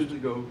almost? 2 years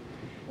ago.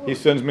 He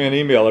sends me an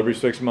email every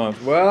 6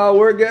 months. Well,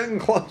 we're getting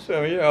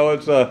closer.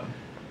 It's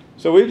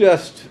so we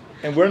just,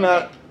 and we're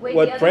not, Wait,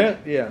 what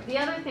The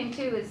other thing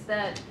too is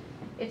that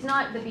it's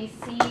not the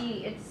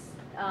BC, it's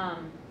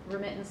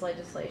remittance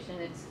legislation,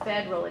 it's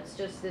federal. It's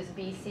just this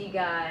BC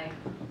guy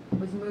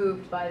was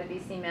moved by the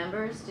BC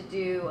members to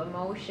do a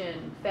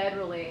motion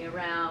federally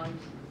around,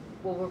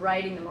 well, we're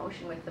writing the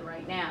motion with them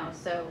right now,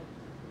 so,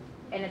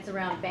 and it's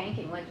around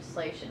banking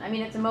legislation. I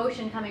mean, it's a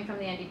motion coming from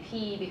the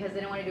NDP because they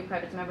don't want to do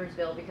private members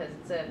bill because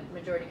it's a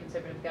majority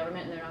conservative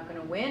government and they're not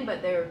going to win,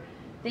 but they're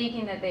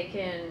thinking that they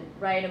can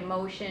write a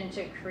motion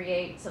to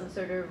create some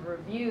sort of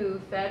review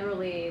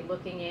federally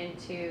looking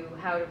into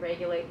how to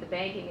regulate the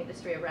banking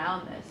industry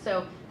around this.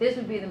 So this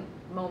would be the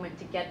moment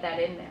to get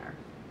that in there.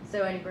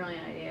 So any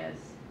brilliant ideas?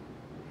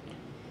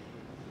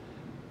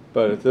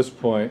 But at this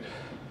point,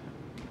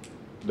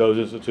 those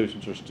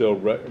institutions are still,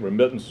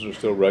 remittances are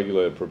still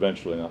regulated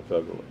provincially, not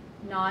federally.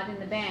 not in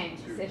the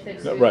banks, if they're No,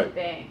 through right.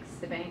 the banks,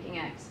 the Banking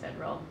Act's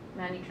federal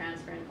money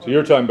transfer. So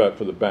you're talking about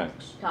for the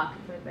banks.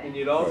 Talking for the banks. And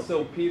you'd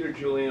also, Peter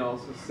Julian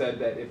also said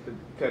that if the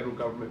federal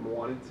government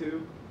wanted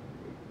to,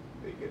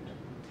 they could.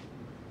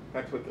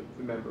 That's what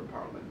the member of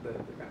parliament, the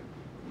guy.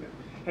 Yeah.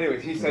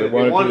 Anyways, he said if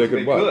they wanted to,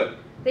 they could.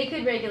 They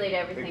could regulate They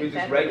everything could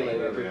just federally.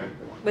 regulate everything. if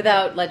they wanted.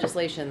 Without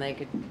legislation, they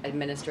could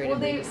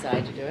administratively Well,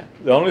 decide to do it.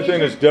 The only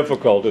thing that's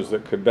difficult is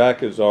that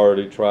Quebec has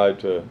already tried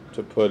to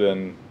put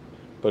in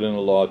a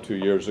law 2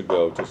 years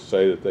ago to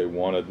say that they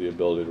wanted the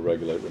ability to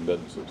regulate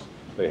remittances.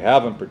 They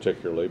haven't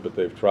particularly, but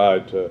they've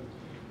tried to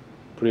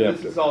preempt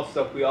This it. is all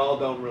stuff we all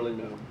don't really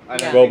know.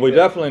 And I Yeah. Well, think we that-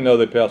 definitely know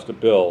they passed a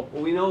bill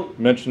Well, we know.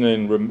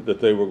 mentioning that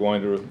they were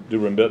going to do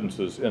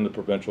remittances in the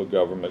provincial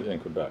government in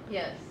Quebec.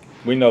 Yes.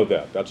 We know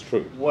that. That's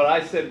true. What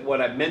I said,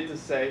 what I meant to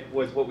say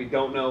was what we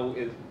don't know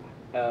is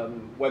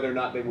whether or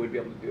not they would be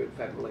able to do it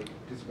federally.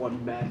 Just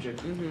one magic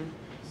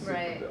super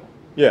Right. bill.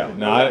 Yeah,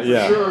 no,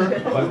 Sure,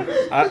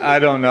 but I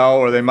don't know,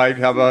 or they might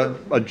have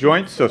a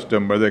joint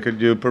system where they could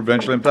do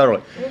provincially and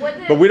federally. Well, what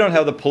the, But we don't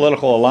have the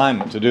political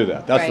alignment to do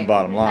that. That's the Right.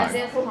 bottom at line.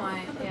 this point,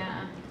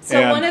 yeah. So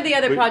And one of the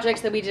other we-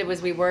 projects that we did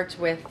was we worked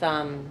with,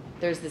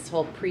 there's this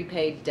whole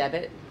prepaid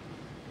debit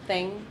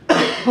thing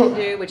that you can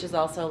do, which is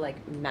also like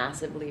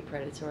massively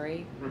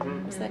predatory.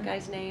 Mhm. What's that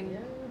guy's name?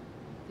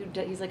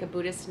 He's like a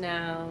Buddhist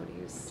now.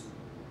 He was.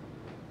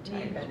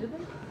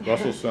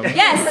 Russell Simmons.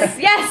 Yes,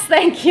 yes,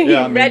 thank you. Yeah,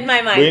 I You mean, read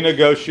my mind. We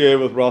negotiated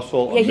with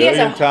Russell Yeah, a he has a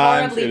million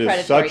times. horribly It is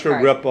predatory such a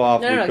card.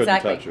 ripoff, No, we no, couldn't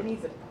exactly. touch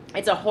it.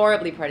 It's a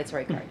horribly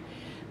predatory card.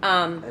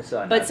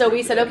 saw But that so we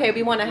pretty said, good. okay,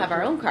 we want to have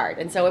our own card.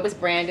 And so it was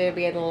branded.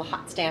 We had a little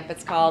hot stamp,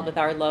 it's called, with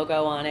our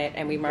logo on it.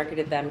 And we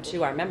marketed them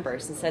to our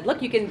members and said,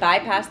 look, you can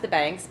bypass the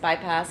banks,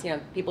 bypass,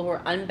 people who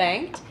are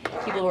unbanked,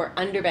 people who are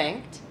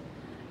underbanked.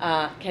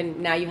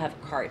 Now you have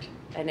a card.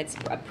 And it's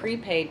a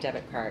prepaid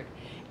debit card.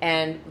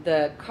 And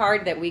the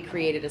card that we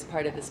created as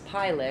part of this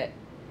pilot,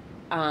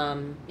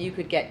 you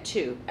could get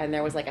two. And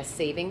there was like a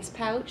savings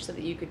pouch so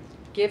that you could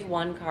give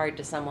one card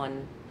to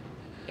someone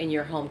in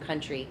your home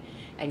country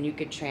and you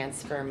could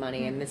transfer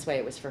money. And this way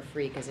it was for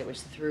free because it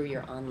was through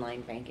your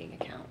online banking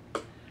account.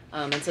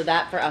 And so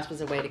that for us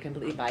was a way to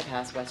completely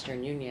bypass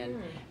Western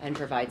Union and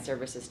provide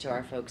services to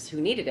our folks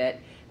who needed it.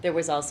 There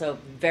was also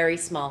very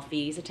small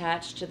fees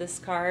attached to this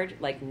card,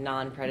 like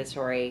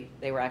non-predatory.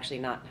 They were actually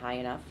not high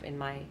enough in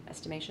my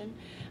estimation.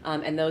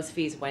 And those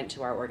fees went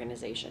to our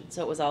organization.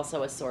 So it was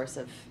also a source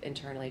of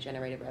internally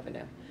generated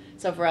revenue.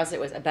 So for us, it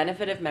was a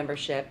benefit of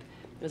membership.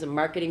 It was a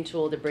marketing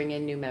tool to bring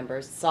in new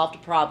members, solved a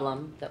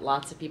problem that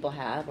lots of people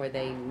have where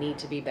they need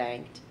to be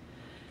banked,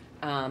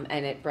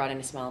 and it brought in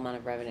a small amount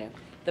of revenue.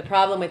 The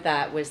problem with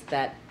that was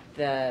that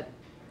the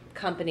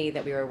company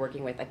that we were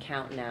working with,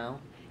 Account Now,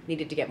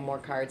 needed to get more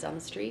cards on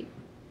the street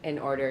in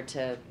order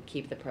to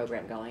keep the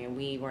program going, and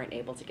we weren't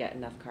able to get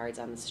enough cards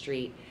on the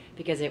street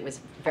because it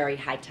was very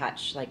high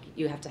touch. Like,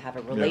 you have to have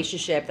a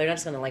relationship. They're not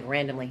just going to like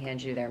randomly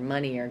hand you their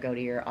money or go to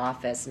your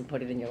office and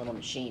put it in your little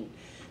machine.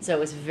 So it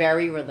was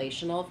very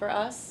relational for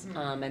us,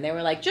 and they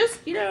were like,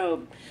 just,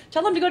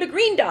 tell them to go to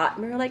Green Dot.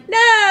 And we were like,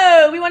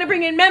 no, we want to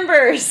bring in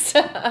members.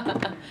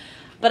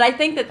 But I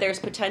think that there's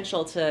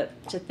potential to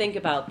think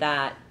about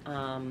that,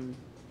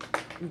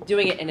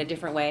 doing it in a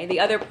different way. The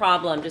other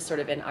problem, just sort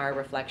of in our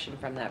reflection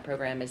from that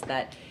program, is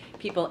that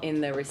people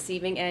in the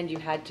receiving end, you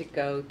had to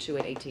go to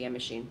an ATM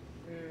machine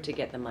to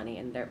get the money,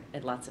 and there,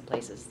 in lots of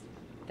places,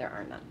 there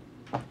are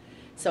none.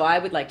 So I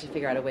would like to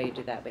figure out a way to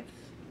do that with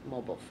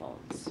mobile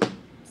phones.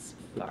 It's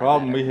The far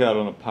problem we better. had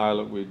on a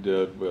pilot we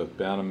did with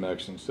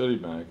Banamex and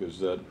Citibank is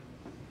that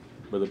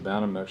where the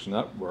Banamex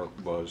network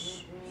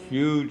was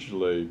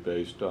hugely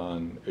based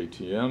on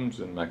ATMs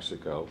in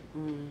Mexico,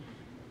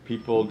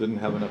 people didn't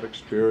have enough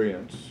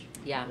experience.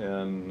 Yeah.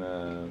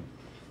 And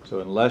so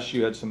unless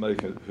you had somebody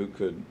who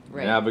could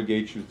Right.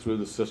 navigate you through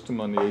the system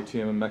on the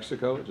ATM in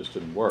Mexico, it just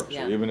didn't work.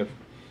 Yeah. So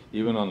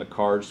even on the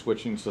card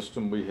switching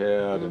system we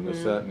had and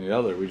this, that, and the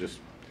other, we just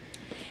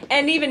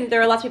And even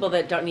there are lots of people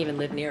that don't even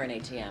live near an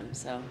ATM.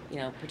 So,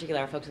 particularly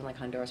our folks in like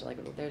Honduras are like,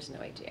 well, there's no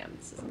ATM.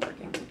 This isn't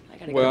working. I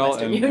gotta go to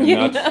Western and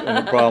Union.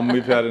 the problem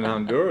we've had in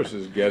Honduras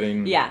is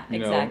getting Yeah,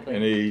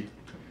 exactly.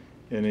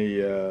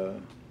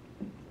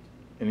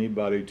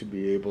 anybody to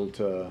be able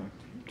to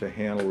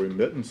handle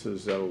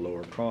remittances at a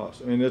lower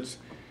cost. I mean,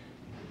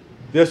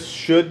 this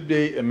should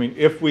be. I mean,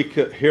 if we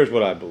could, here's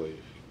what I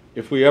believe: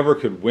 if we ever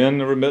could win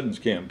the remittance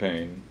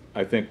campaign,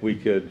 I think we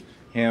could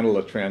handle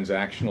a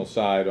transactional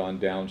side on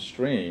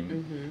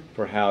downstream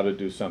for how to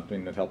do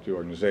something that helped the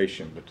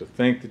organization. But to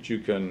think that you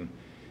can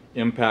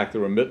impact the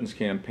remittance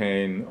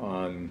campaign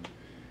on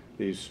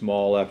these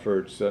small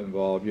efforts that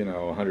involve,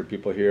 100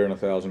 people here and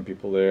 1,000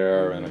 people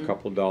there and a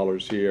couple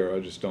dollars here,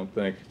 I just don't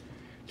think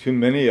too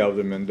many of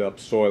them end up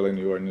soiling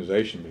the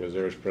organization because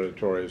they're as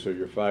predatory as who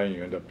you're fighting.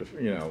 You end up,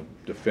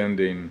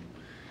 defending.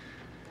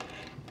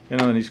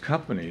 And these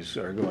companies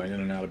are going in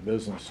and out of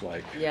business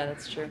like. Yeah,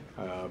 that's true.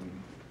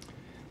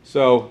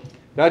 So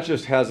that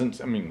just hasn't,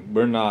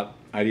 we're not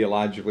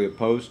ideologically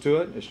opposed to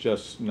it. It's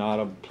just not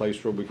a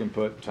place where we can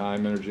put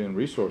time, energy, and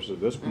resources at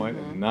this point.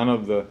 And none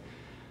of the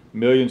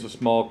millions of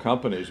small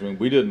companies. I mean,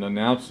 we didn't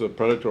announce the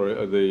predatory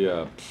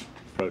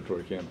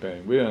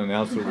campaign. We didn't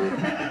announce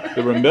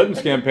the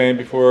remittance campaign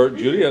before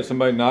Judy had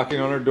somebody knocking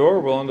on her door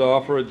willing to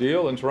offer a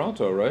deal in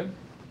Toronto, right?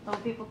 Oh,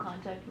 people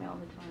contact me all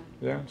the time.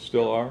 Yeah,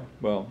 still are.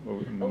 Well,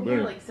 we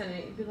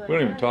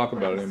don't even talk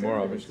about it anymore,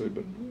 obviously.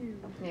 But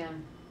Yeah.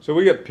 so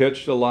we get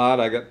pitched a lot.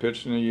 I got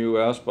pitched in the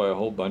U.S. by a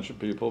whole bunch of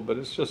people, but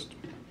it's just,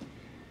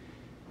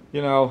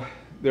 you know,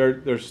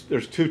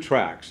 there's two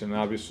tracks, and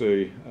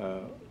obviously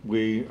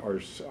we are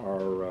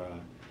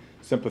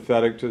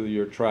sympathetic to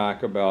your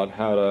track about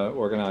how to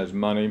organize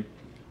money.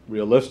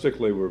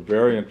 Realistically, we're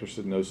very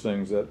interested in those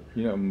things that,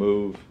 you know,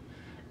 move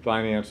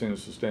financing and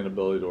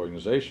sustainability to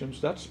organizations.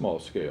 That's small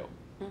scale.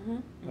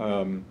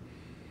 Mm-hmm.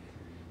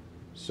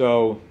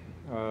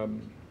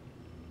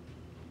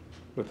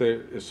 But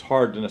it's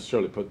hard to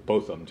necessarily put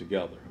both of them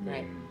together. I mean,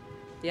 Right.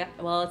 Yeah.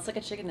 Well, it's like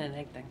a chicken and an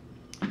egg thing.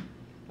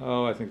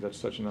 Oh, I think that's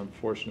such an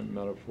unfortunate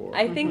metaphor.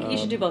 I think you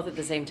should do both at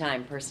the same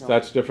time, personally.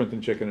 That's different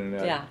than chicken and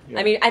egg. Yeah.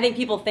 I mean, I think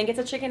people think it's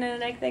a chicken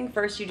and an egg thing.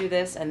 First you do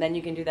this, and then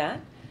you can do that.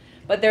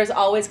 But there's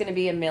always going to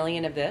be a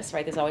million of this,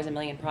 right? There's always a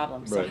million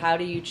problems. So Right. how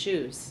do you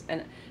choose?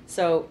 And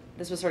so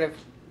this was sort of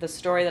the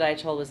story that I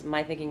told. Was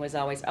my thinking was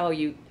always, oh,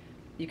 you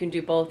can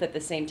do both at the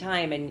same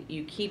time, and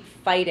you keep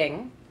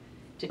fighting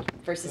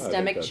for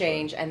systemic that's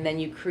change, and then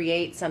you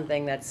create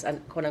something that's a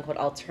quote-unquote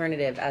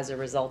alternative as a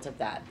result of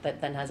that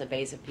then has a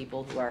base of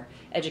people who are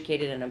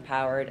educated and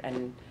empowered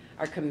and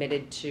are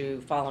committed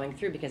to following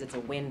through because it's a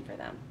win for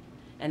them.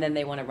 And then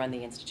they want to run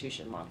the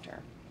institution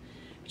long-term.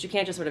 But you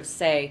can't just sort of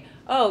say,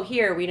 oh,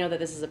 here, we know that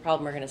this is a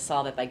problem, we're going to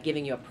solve it by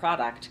giving you a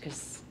product,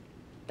 because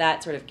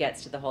that sort of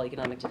gets to the whole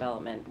economic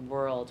development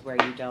world where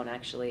you don't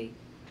actually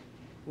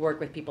work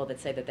with people that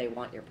say that they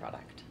want your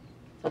product.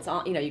 So it's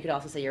all, you know, you could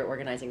also say you're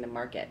organizing the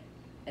market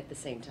at the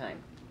same time,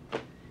 if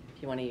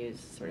you want to use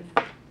sort of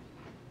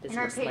In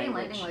our business payday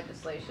language. lending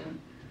legislation,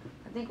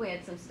 I think we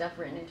had some stuff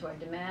written into our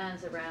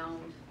demands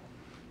around,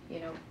 you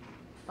know,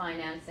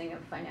 financing of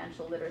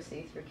financial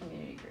literacy through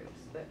community groups,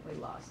 but we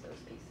lost those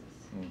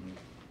pieces. Mm-hmm.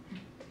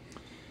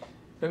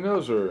 And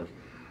those are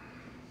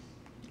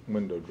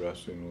window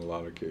dressing in a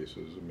lot of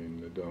cases. I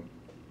mean, they don't.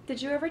 Did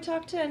you ever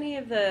talk to any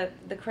of the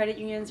credit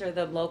unions or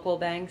the local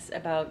banks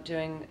about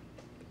doing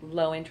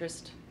low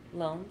interest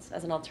loans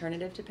as an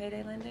alternative to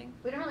payday lending?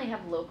 We don't really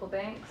have local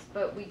banks,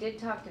 but we did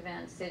talk to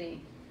Van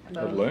City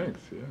about At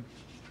length, yeah.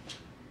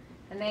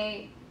 And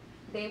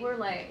they were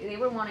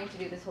wanting to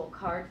do this whole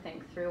card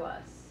thing through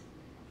us,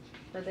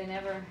 but they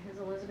never. Has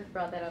Elizabeth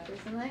brought that up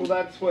recently? Well,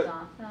 that's She's what.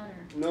 off that,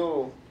 or?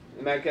 No,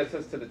 and that gets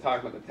us to the talk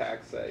about the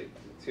tax side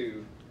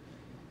too,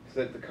 because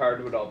that the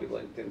card would all be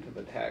linked into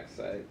the tax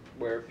side,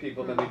 where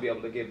people then would be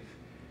able to give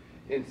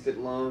instant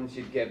loans.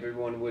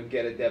 Everyone would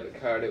get a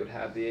debit card. It would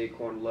have the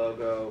ACORN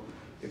logo.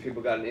 If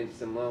people got an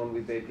instant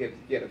loan, they'd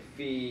get a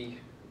fee.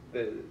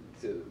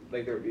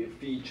 Like there would be a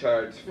fee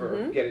charge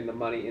for getting the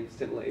money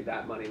instantly.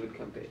 That money would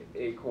come to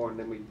ACORN.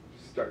 Then we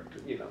start,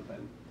 then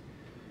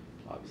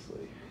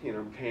obviously,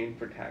 paying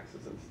for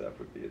taxes and stuff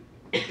would be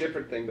a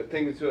different thing. But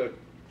things would,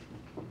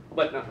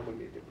 but not would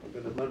be different.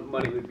 But the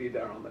money would be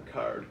there on the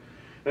card.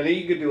 And I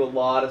think you could do a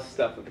lot of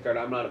stuff with the card.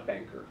 I'm not a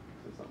banker.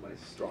 It's not my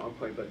strong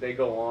point. But they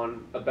go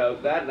on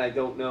about that, and I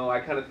don't know.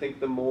 I kind of think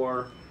the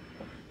more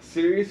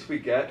serious we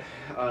get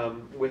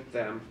with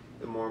them,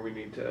 the more we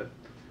need to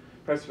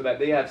press for that.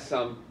 They have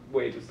some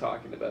way just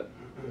talking about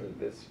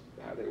this,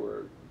 how they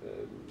were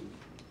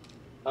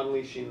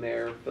unleashing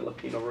their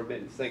Filipino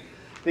remittance thing.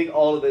 I think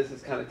all of this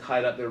is kind of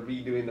tied up. They're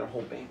redoing their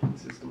whole banking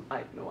system. I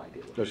have no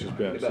idea what That's they're just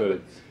talking been about.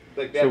 said.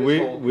 Like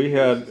So we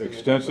had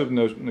extensive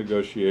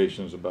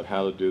negotiations about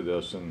how to do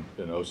this in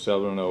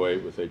 07 and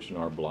 08 with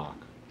H&R Block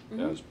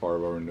as part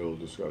of our renewal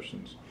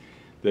discussions.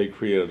 They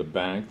created a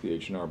bank, the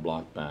H&R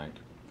Block Bank,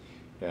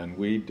 and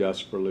we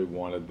desperately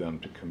wanted them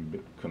to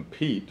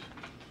compete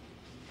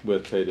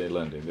with payday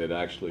lending. They'd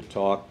actually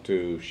talked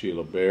to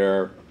Sheila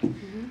Bair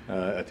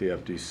at the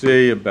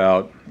FTC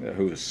about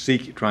who was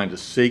trying to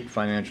seek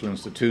financial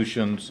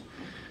institutions.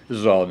 This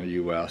is all in the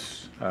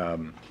U.S.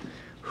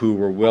 Who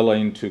were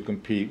willing to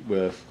compete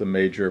with the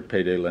major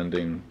payday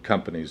lending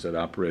companies that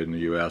operate in the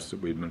U.S.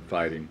 that we'd been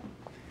fighting.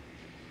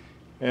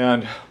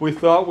 And we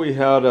thought we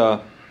had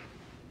a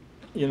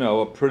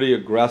pretty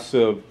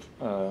aggressive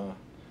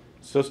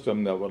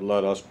system that would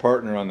let us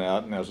partner on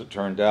that. And as it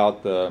turned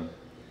out, the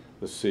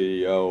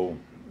CEO,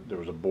 there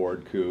was a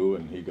board coup,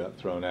 and he got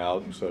thrown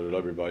out, and so did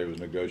everybody who was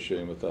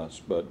negotiating with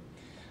us. But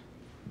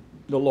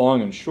the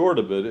long and short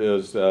of it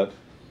is that,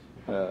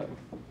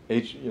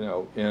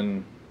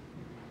 in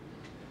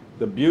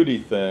the beauty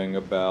thing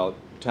about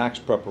tax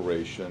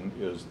preparation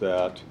is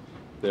that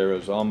there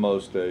is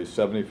almost a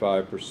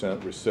 75%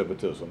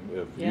 recidivism.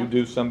 If you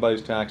do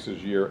somebody's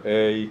taxes year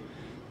A,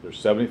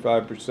 there's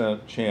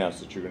 75% chance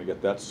that you're going to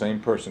get that same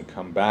person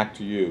come back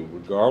to you,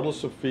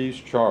 regardless of fees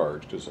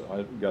charged. Because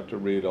I got to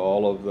read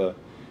all of the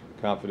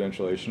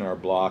confidential H&R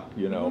Block,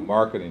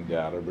 marketing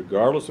data.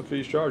 Regardless of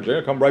fees charged, they're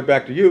going to come right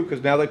back to you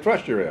because now they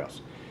trust your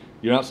ass.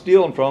 You're not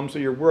stealing from them, so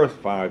you're worth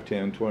 5,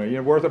 10, 20.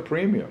 You're worth a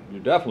premium.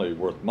 You're definitely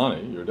worth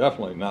money. You're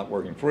definitely not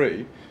working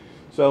free.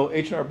 So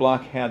H&R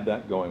Block had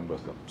that going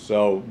with them.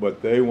 So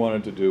what they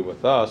wanted to do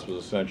with us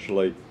was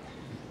essentially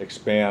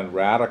expand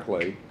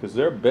radically, because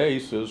their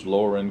base is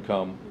lower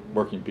income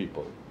working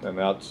people. And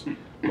that's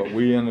what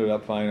we ended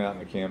up finding out in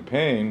the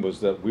campaign, was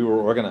that we were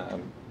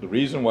organized. The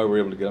reason why we were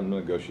able to get them to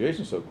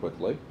negotiations so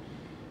quickly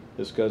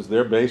is because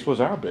their base was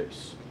our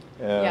base.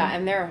 Yeah,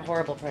 and they're a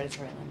horrible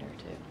predatory lender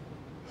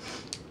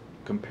too.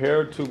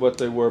 Compared to what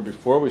they were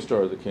before we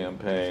started the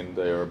campaign,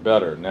 they are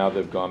better. Now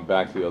they've gone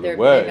back the other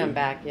way. They've gone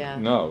back, yeah.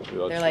 No,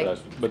 they're like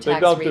but tax they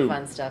don't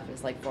refund stuff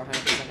is like 400%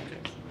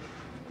 interest.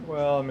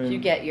 Well, I mean, If you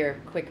get your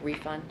quick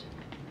refund,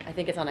 I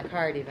think it's on a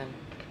card even.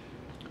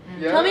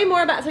 Yeah. Tell me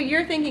more about. So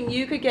you're thinking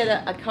you could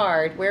get a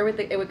card. Where would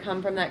it would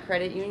come from? That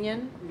credit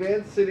union?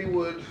 Van City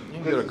would. You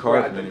can get a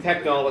card from The anybody.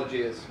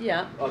 technology is.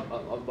 Yeah. On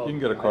both. You can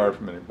get a card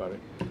from anybody.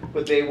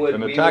 But they would.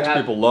 And the we tax would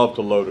have, people love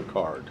to load a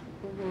card.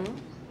 Mm-hmm.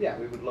 Yeah,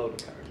 we would load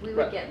a card. We would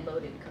Right. get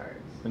loaded cards.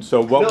 And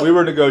so what No. we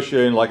were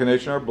negotiating, like an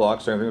H&R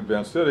Block, same thing with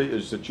Van City,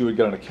 is that you would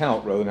get an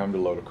account rather than having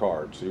to load a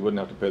card. So you wouldn't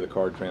have to pay the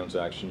card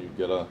transaction. You'd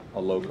get a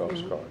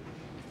low-cost card.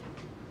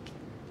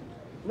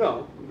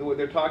 No, what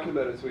they're talking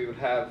about is we would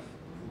have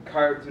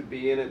cards would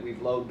be in it.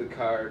 We'd load the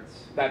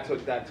cards. That's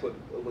what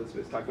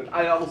Elizabeth's talking about.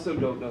 I also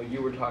don't know.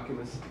 You were talking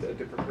with a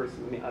different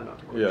person than me. I'm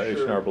not quite Yeah,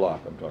 sure. H&R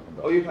Block I'm talking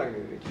about. Oh, you're talking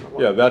about H&R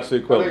Block. Yeah, that's the I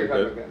thought you were equivalent.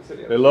 talking about Van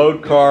City. They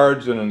load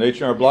cards. In an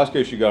H&R Block's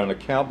case, you got an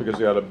account because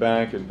they had a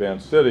bank in Van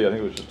City. I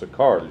think it was just a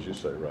card, as you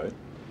say, right?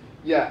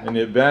 Yeah. And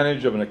the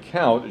advantage of an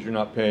account is you're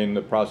not paying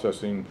the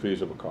processing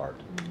fees of a card.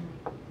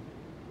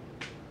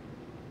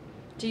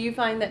 Do you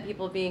find that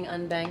people being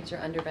unbanked or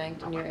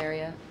underbanked in your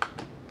area?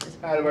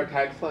 Out of our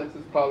tax plans,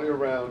 it's probably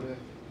around,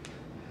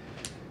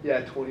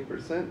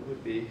 20%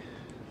 would be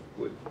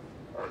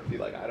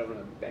like, I don't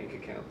have bank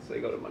accounts. They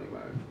go to money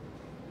market.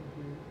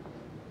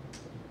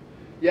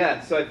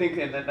 Yeah, so I think,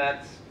 and then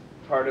that's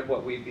part of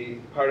what we'd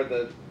be, part of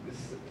the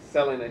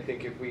selling, I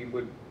think,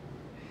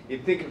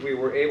 you'd think if we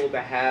were able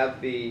to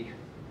have the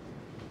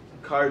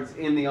cards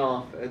in the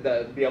off,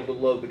 be able to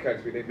load the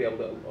cards, they'd be able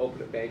to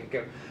open a bank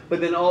account. But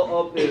then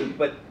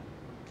but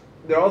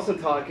they're also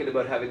talking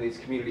about having these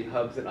community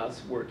hubs and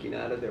us working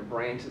out of their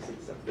branches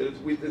and stuff.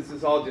 This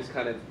is all just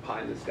kind of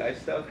pie in the sky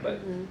stuff, but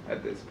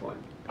at this point.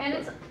 And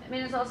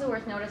it's also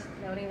worth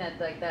noting that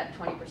like that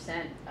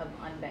 20% of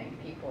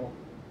unbanked people,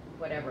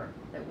 whatever,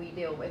 that we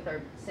deal with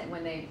are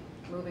when they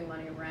moving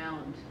money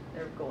around,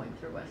 they're going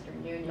through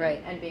Western Union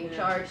Right. and being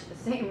charged the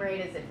same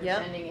rate as if you're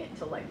sending it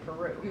to like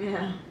Peru.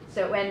 Yeah.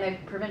 So when the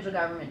provincial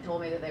government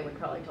told me that they would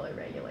probably totally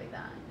regulate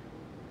that.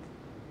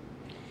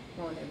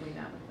 When we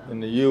met with them. In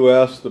the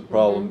U.S., the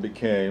problem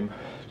became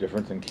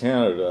different than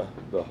Canada.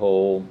 The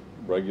whole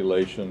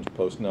regulations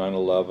post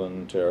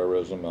 9/11,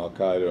 terrorism,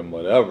 Al-Qaeda, and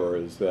whatever,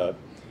 is that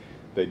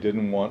they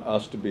didn't want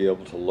us to be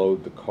able to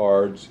load the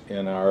cards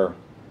in our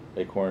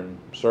ACORN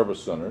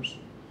service centers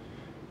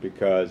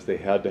because they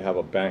had to have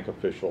a bank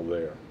official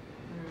there.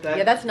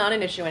 Yeah, that's not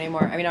an issue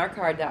anymore. I mean, our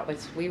card,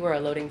 we were a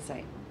loading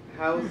site.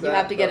 How is that? You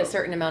have to get a though?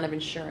 certain amount of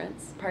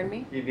insurance. Pardon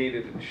me? You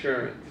needed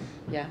insurance.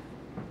 Yeah.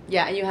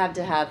 Yeah, and you have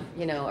to have,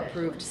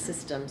 approved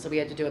system. So we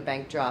had to do a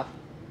bank drop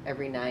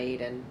every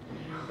night,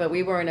 but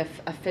we were an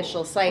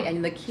official site.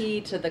 And the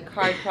key to the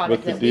card product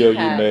With the that deal we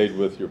had you made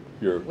with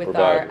your with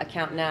provider. our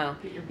account now,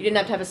 you didn't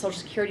have to have a social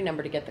security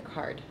number to get the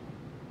card.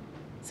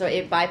 So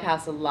it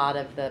bypassed a lot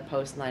of the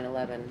post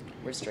 9/11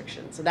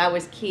 restrictions. So that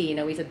was key.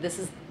 We said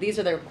these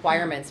are the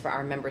requirements for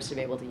our members to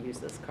be able to use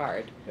this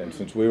card. And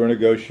since we were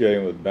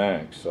negotiating with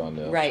banks on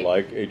this, Right.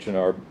 like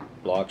H&R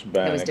Block's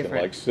bank and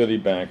different. like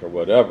Citibank or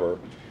whatever,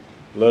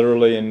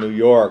 literally in New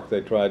York,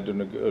 they tried to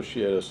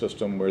negotiate a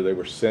system where they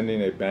were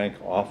sending a bank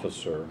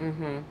officer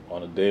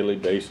on a daily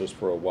basis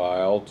for a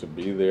while to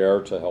be there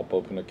to help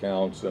open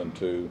accounts and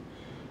to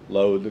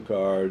load the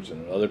cards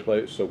and other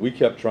places. So we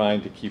kept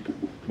trying to keep it.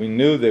 We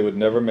knew they would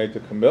never make the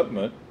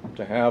commitment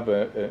to have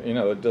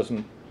it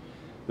doesn't,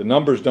 the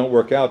numbers don't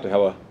work out to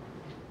have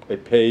a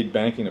paid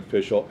banking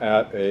official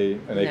at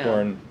an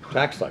ACORN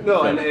tax site.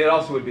 No, and it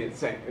also would be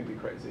insane. It'd be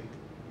crazy.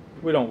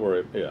 We don't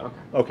worry, yeah.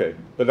 Okay,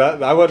 but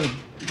I wouldn't,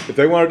 if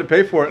they wanted to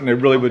pay for it and they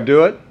really would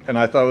do it, and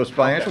I thought it was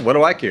financial, what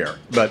do I care?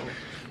 But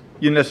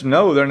you just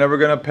know they're never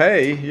going to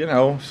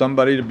pay,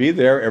 somebody to be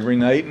there every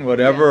night and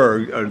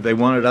whatever, or they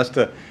wanted us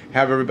to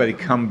have everybody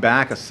come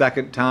back a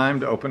second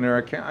time to open their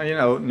account,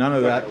 none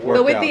of that worked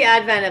But with out. the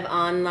advent of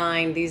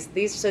online,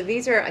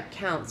 these are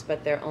accounts,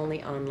 but they're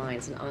only online.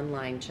 It's an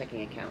online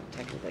checking account,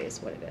 technically,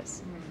 is what it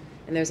is.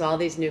 And there's all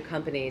these new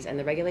companies, and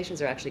the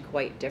regulations are actually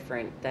quite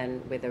different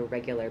than with a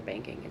regular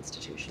banking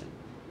institution.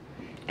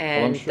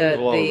 And sure there's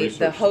a lot of research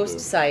the to host do.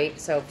 site,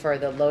 so for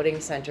the loading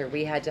center,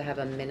 we had to have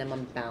a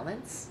minimum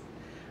balance.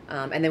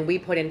 And then we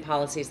put in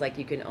policies like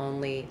you can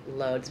only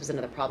load, this was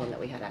another problem that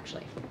we had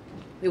actually.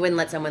 We wouldn't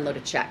let someone load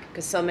a check,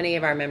 because so many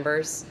of our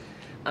members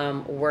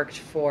worked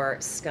for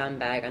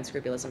scumbag,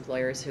 unscrupulous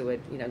employers who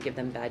would, give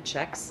them bad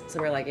checks. So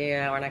we're like,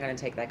 yeah, we're not going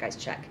to take that guy's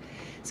check.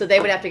 So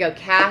they would have to go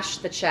cash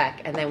the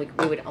check, and then we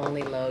would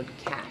only load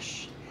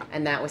cash.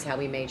 And that was how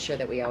we made sure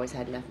that we always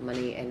had enough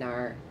money in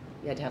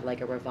you had to have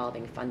like a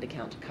revolving fund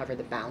account to cover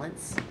the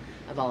balance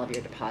of all of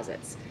your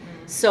deposits.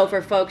 So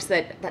for folks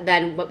that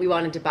then what we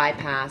wanted to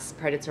bypass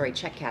predatory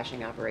check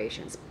cashing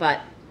operations, but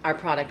our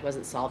product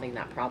wasn't solving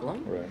that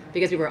problem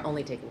because we were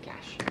only taking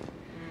cash.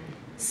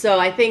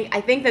 So I think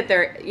that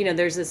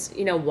there's this,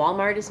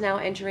 Walmart is now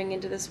entering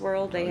into this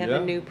world. They have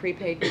a new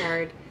prepaid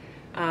card.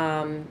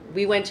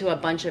 We went to a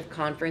bunch of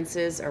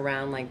conferences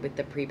around with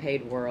the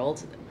prepaid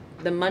world.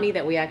 The money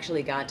that we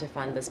actually got to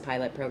fund this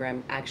pilot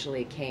program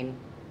actually came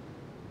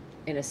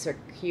in a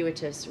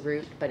circuitous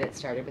route, but it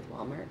started with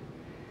Walmart.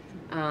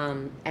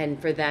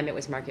 And for them, it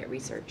was market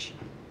research.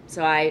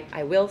 So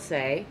I will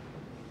say,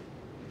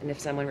 and if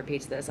someone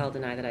repeats this, I'll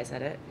deny that I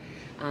said it,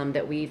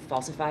 that we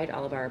falsified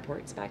all of our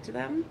reports back to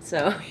them.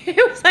 So it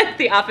was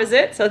the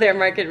opposite. So their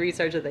market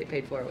research that they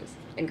paid for was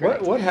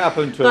incorrect. What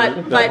happened to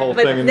that whole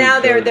thing? But now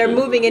they're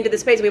moving into the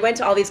space. We went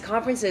to all these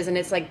conferences, and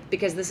it's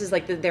because this is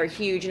they're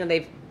huge.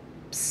 They've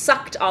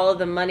sucked all of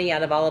the money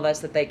out of all of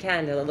us that they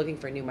can. They're looking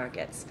for new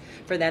markets.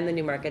 For them, the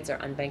new markets are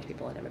unbanked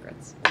people and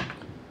immigrants.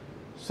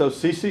 So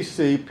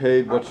CCC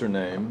paid what's her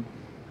name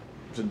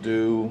to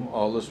do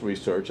all this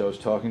research. I was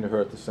talking to her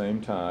at the same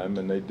time,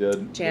 and they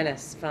did.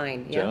 Janice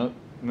Fine. Janet?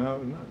 No,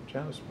 not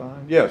Janice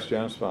Fine. Yes,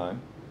 Janice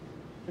Fine.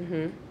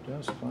 Mm-hmm.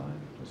 Janice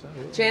Fine. Is that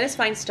it? Janice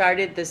Fine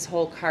started this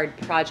whole card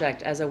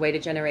project as a way to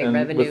generate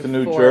revenue with the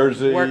New for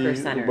Jersey worker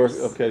centers.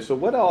 Okay, so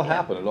what all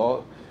happened? It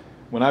all.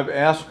 When I've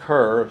asked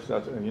her, Oh,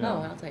 I'll tell you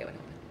what happened.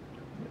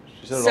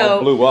 She said it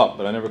all blew up,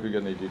 but I never could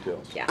get any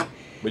details. Yeah.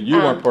 But you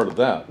weren't part of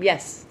that.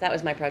 Yes, that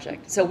was my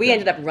project. So we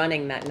ended up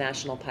running that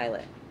national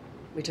pilot.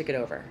 We took it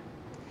over.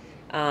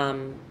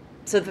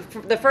 So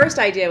the first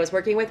idea was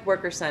working with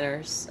worker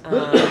centers,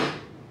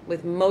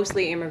 with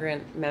mostly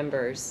immigrant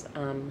members.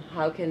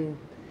 How can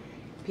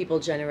people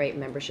generate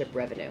membership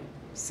revenue?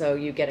 So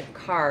you get a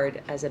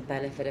card as a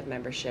benefit of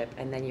membership,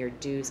 and then your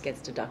dues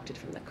gets deducted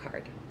from the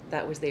card.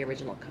 That was the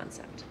original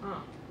concept.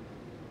 Oh.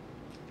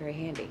 Very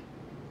handy.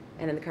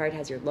 And then the card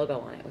has your logo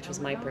on it, which was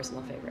my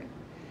personal favorite.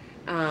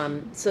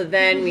 So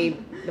then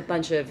a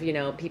bunch of,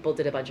 people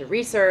did a bunch of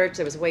research.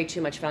 There was way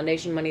too much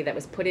foundation money that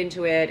was put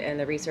into it, and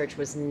the research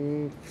was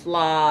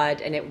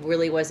flawed, and it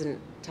really wasn't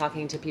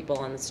talking to people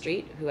on the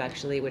street who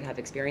actually would have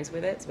experience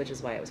with it, which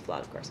is why it was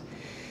flawed, of course.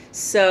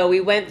 So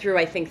we went through,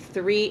 I think,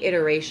 3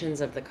 iterations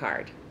of the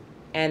card.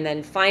 And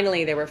then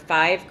finally, there were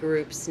 5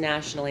 groups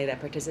nationally that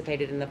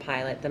participated in the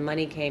pilot. The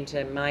money came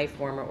to my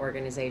former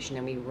organization,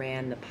 and we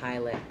ran the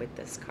pilot with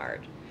this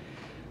card.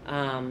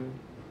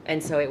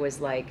 And so it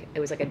was like a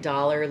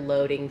 $1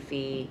 loading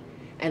fee,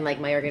 and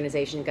my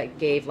organization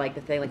gave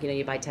the thing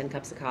you buy 10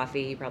 cups of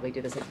coffee. You probably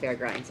do this at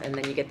fairgrounds, and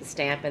then you get the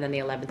stamp, and then the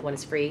 11th one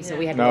is free. So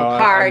we had a little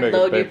card,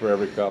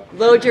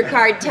 load your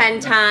card 10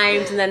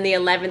 times, and then the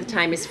 11th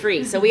time is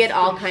free. So we had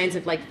all kinds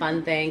of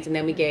fun things, and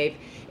then we gave,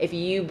 if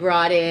you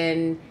brought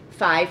in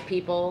 5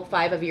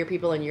 of your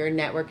people in your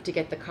network to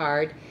get the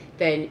card,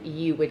 then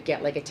you would get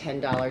a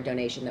 $10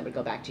 donation that would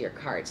go back to your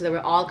card. So there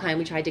were all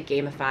we tried to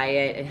gamify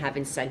it and have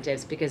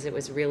incentives, because it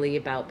was really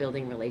about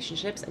building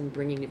relationships and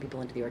bringing new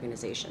people into the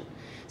organization.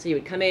 So you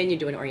would come in, you'd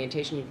do an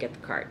orientation, you'd get the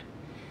card,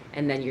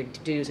 and then your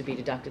dues would be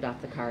deducted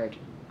off the card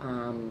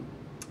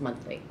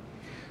monthly.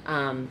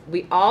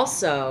 We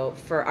also,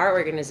 for our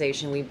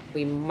organization,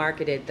 we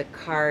marketed the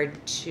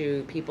card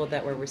to people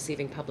that were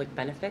receiving public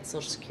benefits,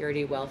 Social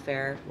Security,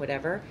 welfare,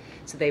 whatever,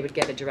 so they would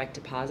get a direct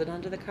deposit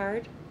onto the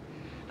card.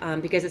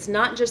 Because it's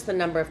not just the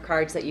number of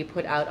cards that you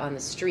put out on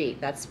the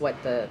street. That's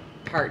what the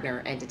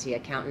partner entity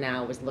Account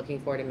Now was looking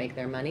for to make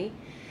their money.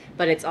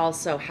 But it's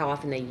also how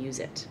often they use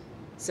it.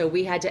 So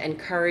we had to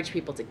encourage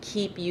people to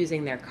keep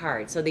using their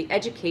card. So the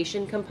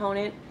education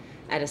component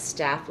at a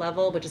staff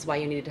level, which is why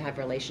you needed to have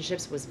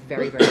relationships, was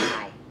very, very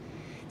high.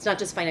 It's not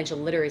just financial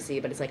literacy,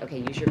 but it's okay,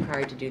 use your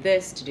card to do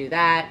this, to do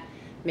that.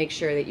 Make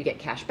sure that you get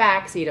cash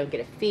back so you don't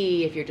get a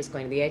fee if you're just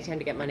going to the ATM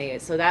to get money.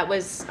 So that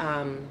was,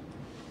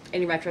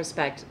 in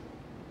retrospect,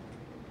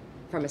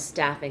 from a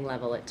staffing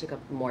level, it took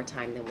up more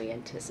time than we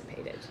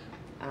anticipated.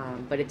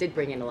 But it did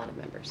bring in a lot of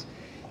members.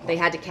 They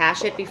had to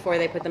cash it before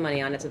they put the money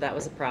on it, so that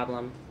was a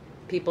problem.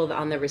 People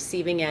on the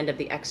receiving end of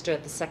the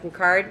second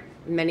card,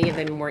 many of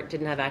them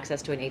didn't have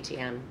access to an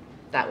ATM.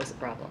 That was a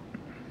problem.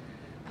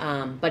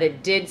 But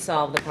it did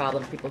solve the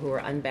problem for people who were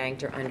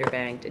unbanked or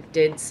underbanked. It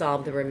did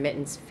solve the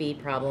remittance fee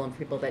problem for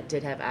people that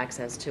did have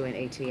access to an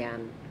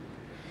ATM.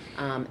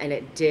 And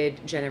it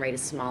did generate a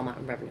small amount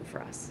of revenue for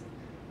us.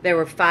 There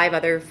were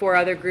 4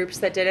 other groups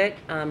that did it.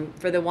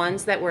 For the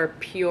ones that were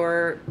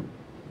pure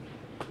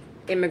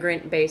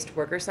immigrant-based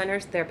worker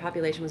centers, their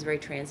population was very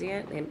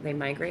transient. They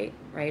migrate,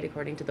 right,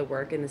 according to the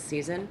work and the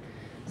season.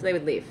 So they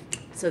would leave.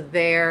 So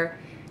their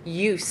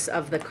use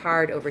of the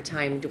card over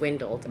time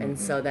dwindled. And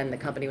so then the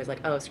company was like,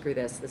 oh, screw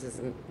this. This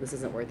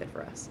isn't worth it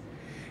for us.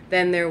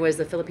 Then there was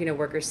the Filipino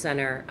Workers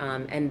Center,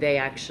 and they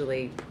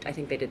actually, I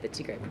think they did the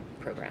Tigre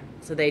program.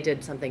 So they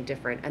did something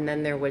different. And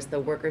then there was the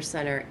Workers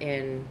Center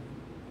in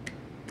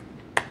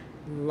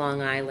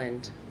Long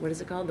Island. What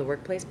is it called? The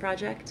Workplace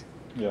Project?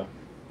 Yeah.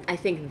 I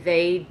think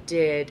they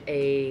did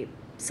a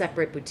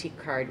separate boutique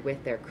card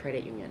with their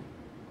credit union.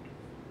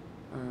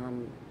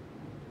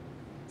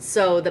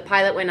 So the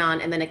pilot went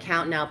on, and then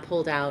account now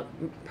pulled out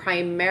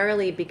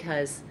primarily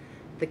because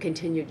the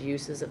continued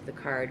uses of the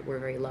card were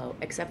very low,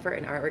 except for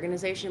in our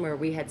organization where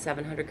we had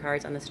 700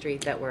 cards on the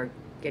street that were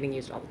getting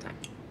used all the time.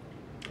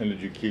 And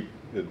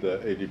did the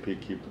ADP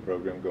keep the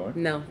program going?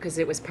 No, because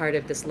it was part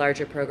of this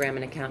larger program,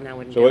 and account now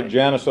wouldn't So do what it.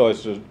 Janice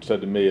always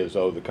said to me is,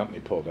 oh, the company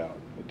pulled out.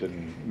 It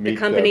didn't meet the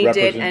company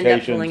did end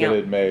up representations pulling that out.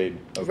 it made.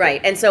 Okay.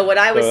 Right, and so what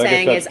I was So I guess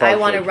saying that's is I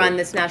want to partially run true.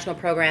 this national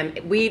program.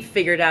 We've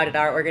figured out at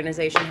our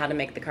organization how to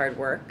make the card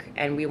work,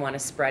 and we want to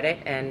spread it,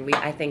 and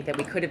I think that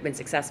we could have been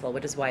successful,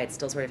 which is why it's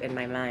still sort of in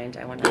my mind.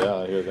 Yeah,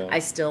 I hear that. I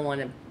still want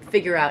to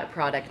figure out a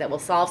product that will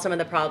solve some of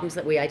the problems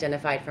that we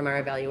identified from our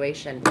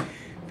evaluation.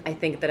 I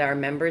think that our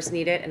members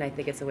need it, and I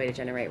think it's a way to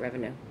generate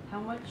revenue. How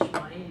much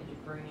money did you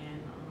bring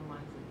in on a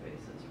monthly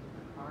basis for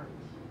the cards?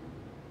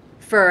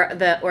 For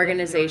the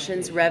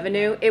organization's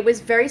revenue, it was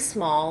very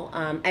small,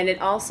 and it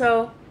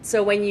also,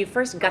 so when you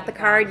first got the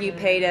card, you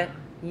paid it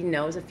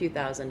was a few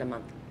thousand a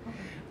month.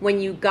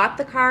 When you got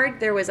the card,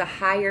 there was a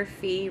higher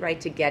fee, right,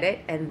 to get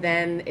it, and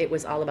then it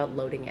was all about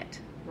loading it.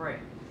 Right.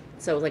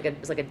 So it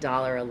was like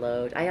 $1 a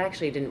load. I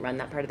actually didn't run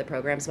that part of the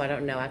program, so I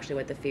don't know actually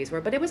what the fees were,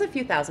 but it was a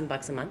few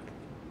 $1,000s a month.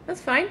 That's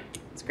fine.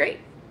 It's great.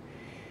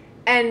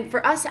 And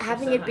for us,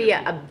 having it be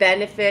a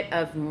benefit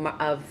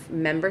of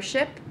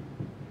membership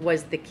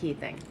was the key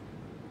thing.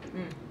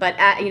 But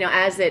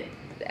as it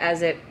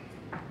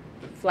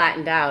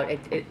flattened out,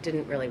 it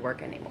didn't really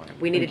work anymore.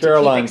 We needed to keep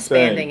Caroline's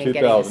expanding saying and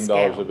getting to $2,000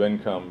 scale. of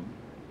income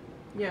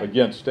Yeah.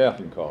 against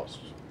staffing costs,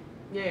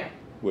 Yeah.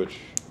 which,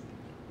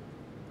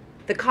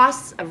 The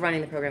costs of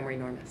running the program were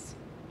enormous.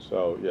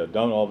 so yeah,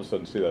 don't all of a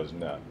sudden see that as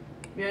net.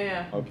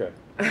 Yeah. Okay.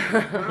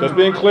 Just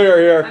being clear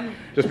here. I'm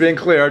Just being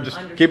clear. Just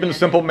keeping the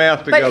simple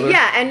math together. But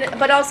yeah,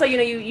 but also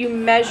you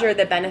measure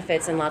the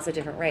benefits in lots of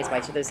different ways,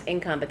 right? So there's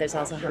income, but there's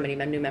also how many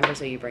new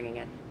members are you bringing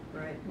in?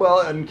 Right. Well,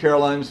 and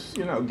Caroline's,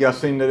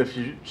 guessing that if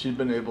she'd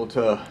been able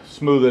to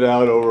smooth it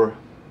out over,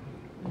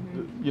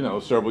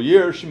 several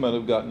years, she might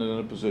have gotten in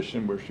a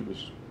position where she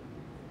was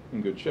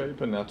in good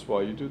shape, and that's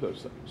why you do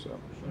those things. So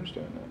I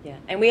understand that. Yeah,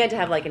 and we had to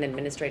have like an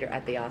administrator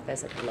at the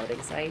office at the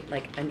loading site,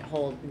 like a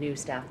whole new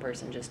staff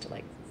person just to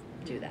like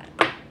do that,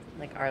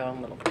 like our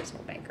own little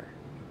personal banker.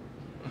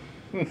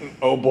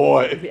 Oh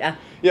boy. Yeah.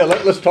 Yeah.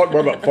 Let's talk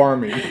more about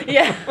farming.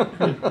 Yeah.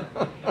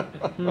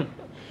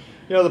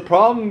 The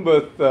problem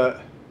with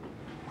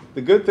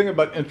the good thing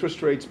about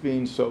interest rates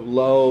being so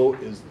low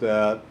is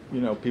that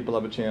people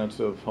have a chance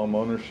of home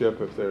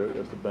ownership if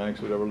the banks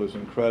would ever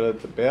losing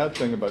credit. The bad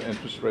thing about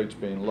interest rates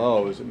being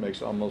low is it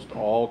makes almost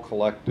all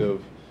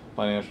collective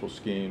financial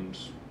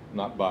schemes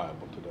not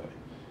viable today.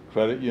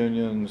 Credit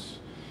unions,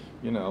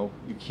 you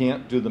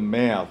can't do the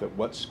math at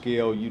what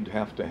scale you'd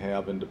have to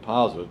have in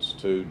deposits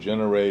to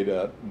generate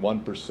at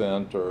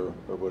 1% or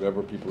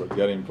whatever people are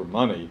getting for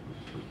money,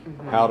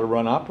 how to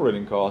run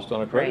operating costs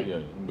on a credit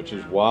union, which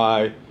is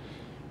why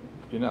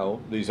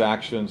these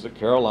actions that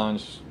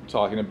Caroline's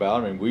talking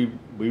about. I mean,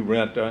 we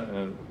rent,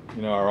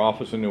 our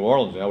office in New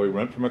Orleans now. We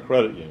rent from a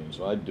credit union,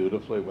 so I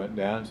dutifully went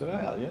down and said,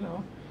 they're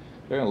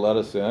going to let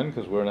us in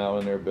because we're now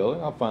in their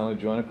building. I'll finally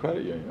join a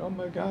credit union. Oh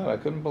my God, I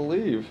couldn't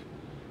believe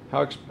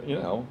how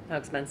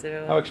expensive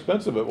it was. How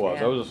expensive it was.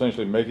 Yeah. I was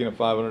essentially making a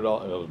 $500, it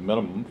was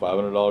minimum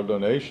 $500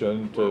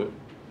 donation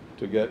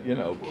to get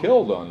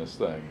killed on this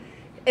thing.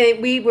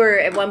 We were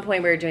at one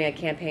point we were doing a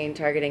campaign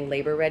targeting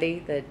Labor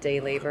Ready, the day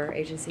labor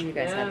agency. You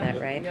guys had that,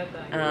 right? We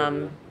got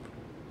that.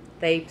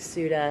 They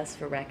sued us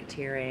for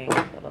racketeering.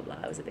 Blah blah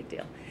blah. It was a big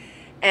deal.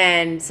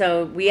 And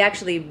so we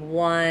actually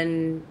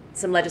won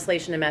some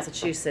legislation in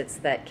Massachusetts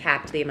that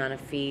capped the amount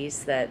of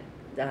fees that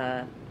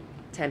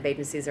temp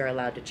agencies are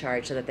allowed to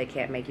charge, so that they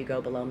can't make you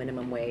go below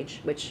minimum wage,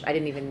 which I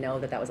didn't even know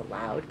that was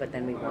allowed, but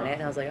then we won it,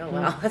 and I was like, oh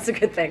wow, that's a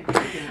good thing.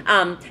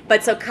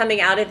 But so coming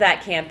out of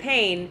that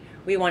campaign,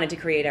 we wanted to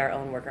create our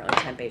own worker-owned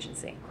temp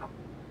agency.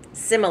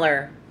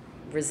 Similar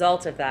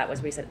result of that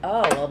was we said,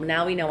 oh, well,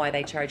 now we know why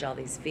they charge all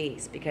these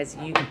fees, because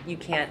you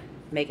can't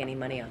make any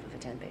money off of a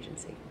temp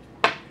agency.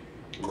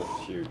 That's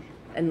huge.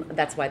 And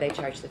that's why they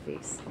charge the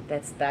fees.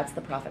 That's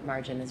the profit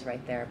margin is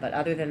right there. But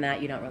other than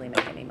that, you don't really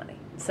make any money.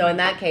 So in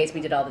that case,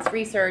 we did all this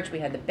research. We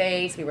had the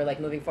base. We were like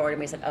moving forward, and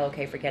we said, oh,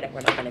 okay, forget it.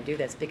 We're not going to do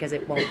this because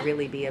it won't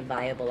really be a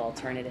viable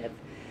alternative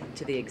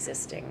to the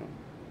existing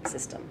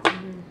system.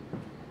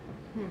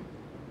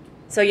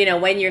 So,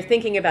 when you're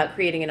thinking about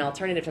creating an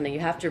alternative to something,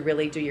 you have to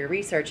really do your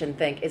research and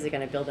think, is it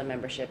going to build a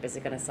membership? Is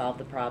it going to solve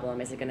the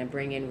problem? Is it going to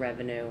bring in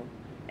revenue?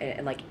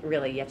 And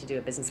really, you have to do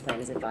a business plan.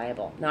 Is it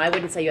viable? Now, I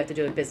wouldn't say you have to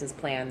do a business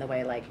plan the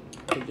way, like,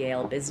 the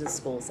Yale Business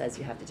School says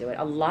you have to do it.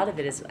 A lot of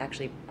it is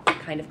actually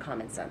kind of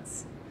common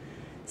sense.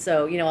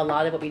 So, a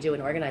lot of what we do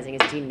in organizing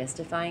is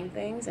demystifying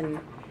things. And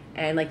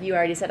like you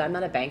already said, I'm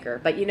not a banker.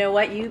 But you know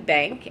what? You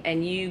bank,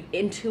 and you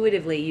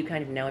intuitively, you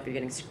kind of know if you're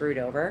getting screwed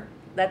over.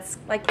 That's,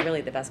 like,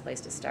 really the best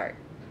place to start.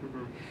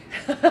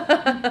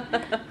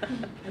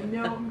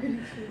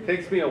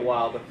 Takes me a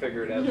while to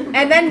figure it out.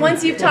 And then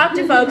once you've talked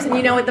to folks and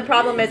you know what the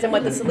problem is and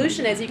what the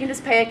solution is, you can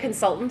just pay a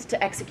consultant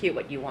to execute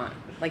what you want.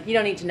 Like, you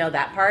don't need to know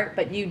that part,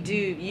 but you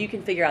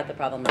can figure out the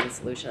problem and the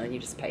solution, and you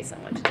just pay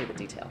someone to do the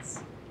details.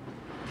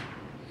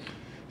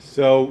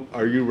 So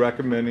are you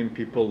recommending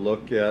people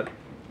look at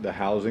the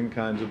housing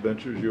kinds of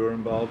ventures you're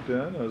involved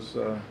in as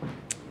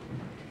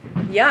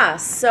Yeah,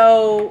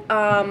 so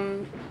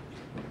I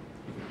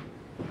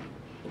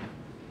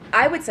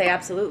would say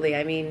absolutely.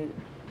 I mean,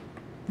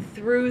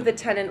 through the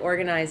tenant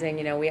organizing,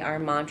 you know, our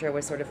mantra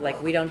was sort of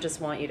like, we don't just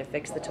want you to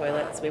fix the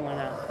toilets, we want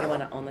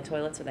to own the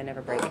toilets so they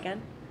never break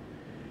again.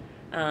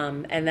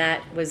 And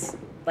that was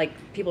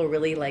like, people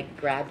really like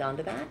grabbed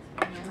onto that.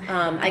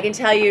 I can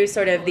tell you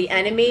sort of the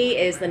enemy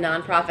is the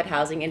nonprofit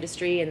housing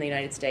industry in the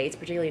United States,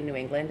 particularly in New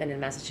England, and in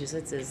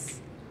Massachusetts is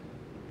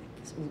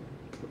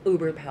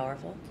uber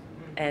powerful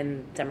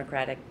and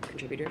Democratic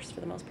contributors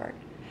for the most part.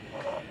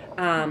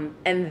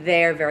 And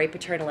they're very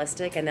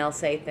paternalistic, and they'll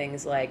say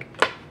things like,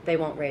 they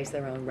won't raise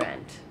their own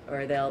rent,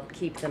 or they'll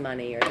keep the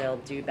money, or they'll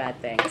do bad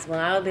things. Well,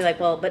 I'll be like,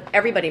 well, but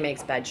everybody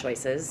makes bad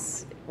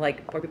choices.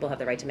 Like, poor people have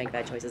the right to make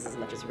bad choices as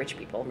much as rich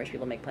people. Rich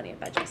people make plenty of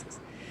bad choices.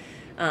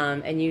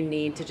 And you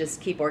need to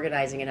just keep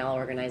organizing, and all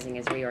organizing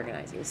is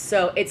reorganizing.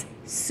 So it's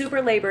super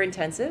labor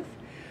intensive.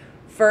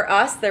 For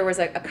us, there was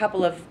a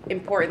couple of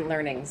important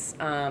learnings.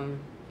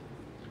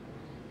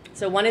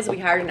 So one is we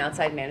hired an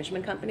outside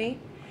management company.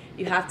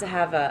 You have to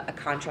have a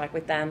contract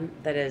with them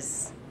that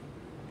is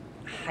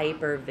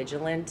hyper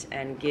vigilant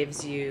and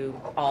gives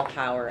you all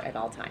power at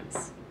all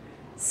times.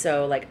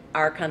 So like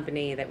our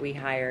company that we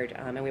hired,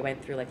 and we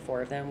went through like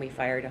 4 of them, we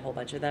fired a whole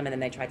bunch of them, and then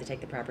they tried to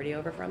take the property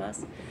over from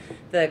us.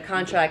 The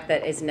contract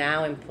that is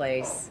now in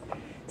place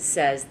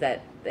says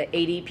that the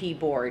ADP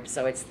board,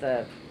 so it's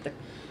the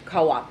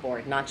co-op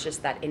board, not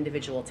just that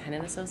individual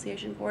tenant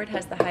association board,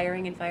 has the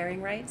hiring and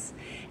firing rights,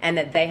 and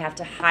that they have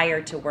to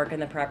hire to work in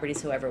the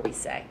properties whoever we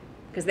say.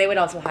 Because they would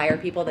also hire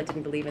people that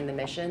didn't believe in the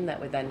mission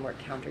that would then work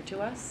counter to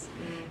us.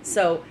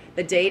 So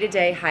the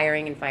day-to-day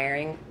hiring and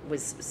firing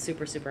was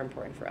super, super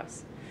important for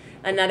us.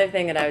 Another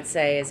thing that I would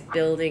say is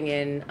building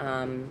in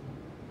an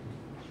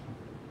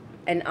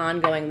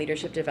ongoing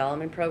leadership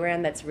development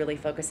program that's really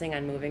focusing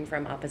on moving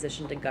from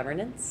opposition to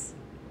governance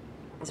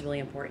is really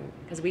important.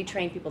 Because we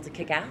train people to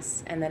kick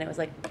ass, and then it was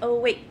like, oh,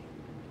 wait,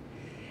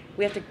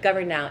 we have to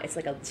govern now. It's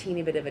like a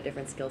teeny bit of a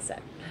different skill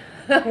set.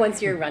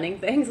 Once you're running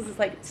things, it's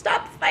like,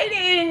 stop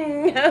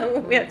fighting.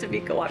 We have to be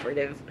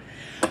cooperative.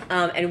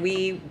 And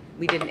we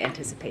didn't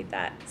anticipate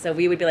that. So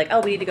we would be like,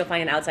 oh, we need to go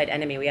find an outside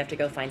enemy. We have to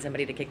go find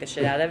somebody to kick the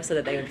shit out of so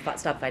that they would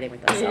stop fighting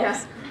with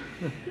themselves.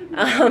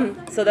 Yeah.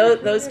 So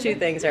those 2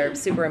 things are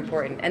super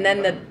important. And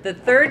then the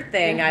third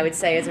thing I would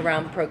say is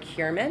around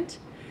procurement.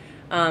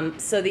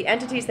 So the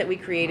entities that we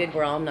created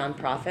were all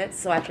nonprofits.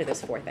 So actually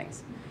there's 4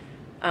 things.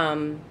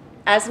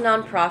 As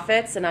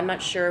nonprofits, and I'm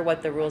not sure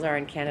what the rules are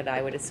in Canada,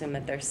 I would assume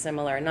that they're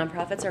similar.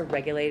 Nonprofits are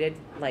regulated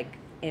like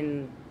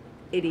in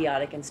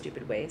idiotic and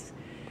stupid ways.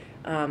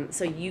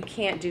 So you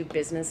can't do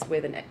business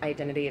with an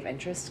identity of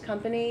interest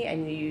company,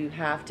 and you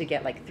have to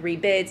get like 3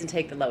 bids and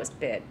take the lowest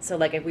bid. So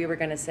like if we were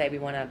going to say we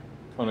want to...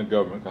 on a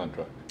government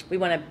contract? We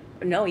want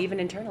to, no, even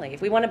internally.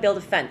 If we want to build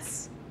a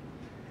fence,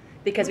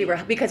 because we were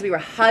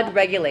HUD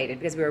regulated,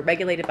 because we were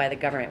regulated by the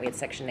government, we had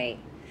Section 8.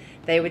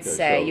 They would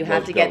say so you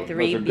have to get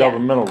 3. Those are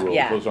governmental rules.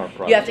 Yeah. Those aren't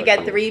private. You have to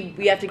get 3.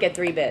 You have to get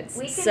 3 bids.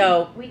 We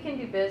can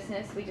do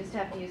business. We just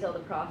have to use all the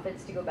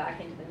profits to go back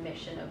into the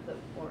mission of the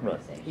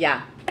organization. Right.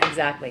 Yeah,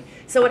 exactly.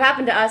 So what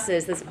happened to us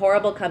is this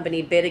horrible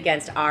company bid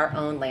against our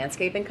own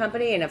landscaping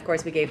company, and of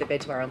course we gave the bid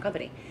to our own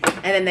company.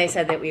 And then they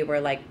said that we were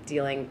like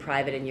dealing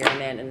private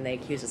endearment, and they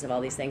accused us of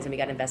all these things, and we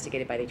got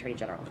investigated by the Attorney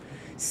General.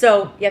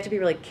 So you have to be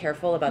really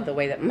careful about the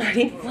way that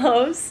money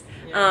flows.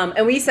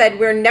 And we said,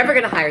 we're never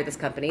going to hire this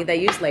company. They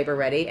use Labor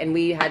Ready, and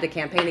we had to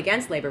campaign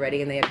against Labor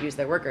Ready, and they abuse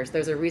their workers.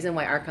 There's a reason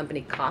why our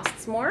company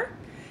costs more,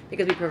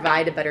 because we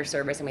provide a better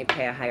service and we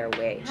pay a higher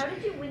wage. How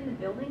did you win the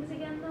buildings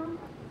again, though?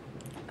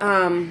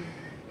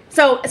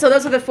 So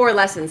those are the 4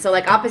 lessons. So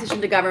like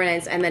opposition to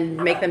governance, and then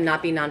make them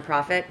not be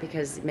nonprofit,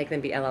 because make them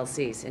be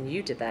LLCs. And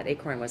you did that.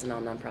 ACORN wasn't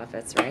all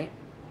nonprofits, right?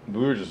 We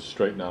were just a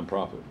straight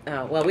nonprofit.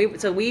 Oh, well,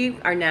 we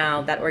are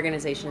now, that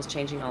organization is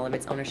changing all of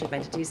its ownership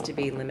entities to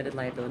be limited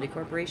liability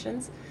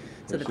corporations,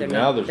 so that they're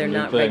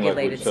not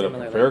regulated set up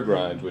similarly. a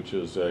Fairgrounds, which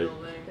is a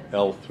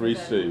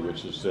L3C,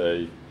 which is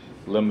a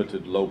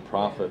limited low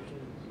profit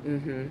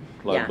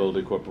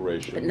liability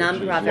corporation. But nonprofit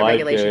which is like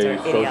regulations are a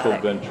social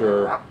idiotic.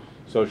 venture,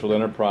 social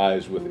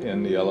enterprise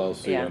within the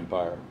LLC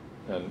empire.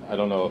 And I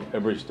don't know if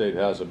every state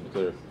has it,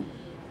 but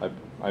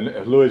I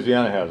know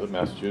Louisiana has it,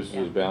 Massachusetts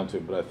is bound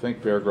to, but I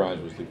think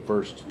Fairgrounds was the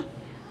first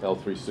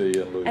L3C in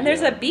Louisiana. And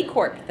there's a B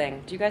Corp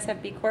thing. Do you guys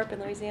have B Corp in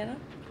Louisiana?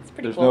 It's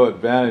pretty cool. There's no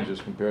advantages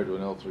compared to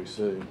an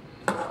L3C.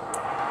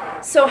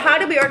 So how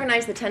do we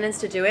organize the tenants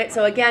to do it?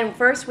 So again,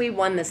 first we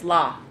won this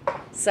law.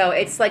 So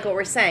it's like what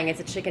we're saying, it's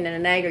a chicken and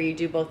an egg, or you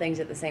do both things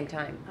at the same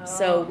time.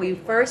 So we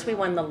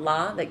won the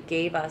law that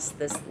gave us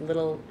this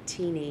little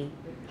teeny...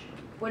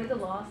 What did the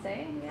law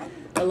say again?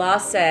 The law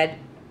said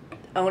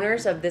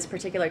owners of this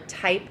particular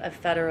type of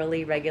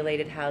federally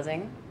regulated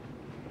housing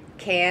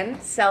can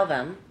sell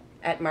them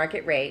at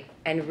market rate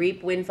and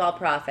reap windfall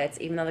profits,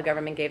 even though the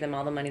government gave them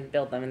all the money to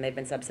build them and they've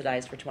been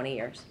subsidized for 20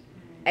 years.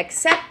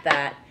 Except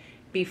that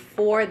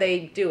before they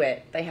do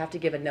it, they have to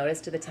give a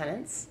notice to the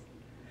tenants,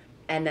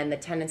 and then the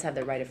tenants have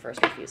the right of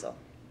first refusal.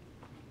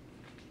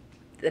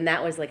 And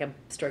that was like a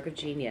stroke of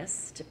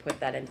genius to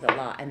put that into the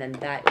law, and then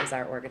that was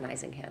our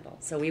organizing handle.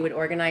 So we would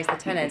organize the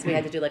tenants. We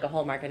had to do like a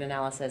whole market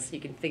analysis. You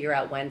can figure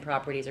out when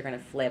properties are going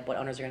to flip, what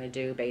owners are going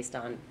to do based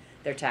on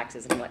their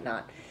taxes and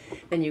whatnot.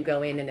 Then you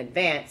go in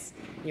advance,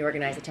 you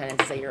organize the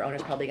tenants, say your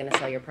owner's probably going to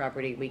sell your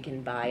property, we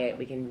can buy it,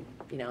 we can,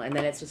 and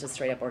then it's just a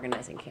straight up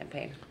organizing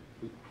campaign.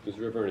 Was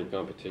there ever any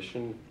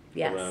competition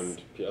Yes. around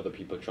other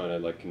people trying to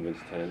like convince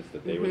tenants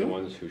that they were the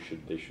ones who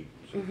they should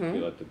sort of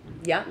feel like the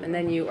Yeah, and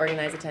then you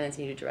organize the tenants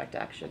and you do direct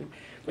action.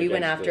 We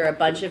went against after the a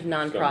bunch of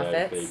scumbag,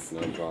 nonprofits.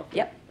 fake nonprofit.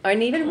 Yep,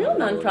 and even real Oh,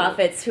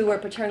 nonprofits who were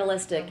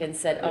paternalistic and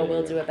said, "Oh, Yeah,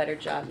 we'll yeah. do a better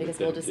job because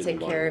we'll just Didn't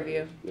take want care it. of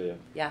you." Yeah.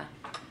 Yeah.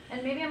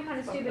 And maybe I'm kind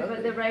of stupid,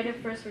 but the right of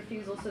first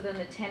refusal, so then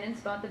the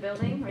tenants bought the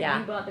building, or Yeah.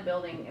 you bought the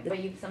building, but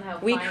you somehow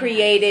We financed-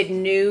 created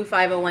new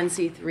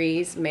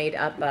 501c3s made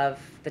up of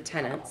the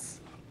tenants,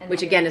 And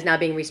which then again you- is now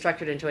being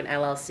restructured into an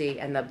LLC,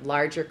 and the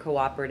larger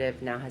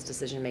cooperative now has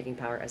decision-making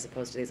power as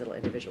opposed to these little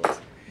individuals.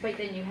 But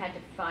then you had to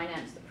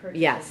finance the purchase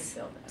Yes. of the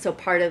building. So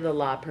part of the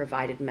law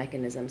provided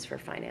mechanisms for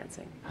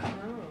financing. Oh.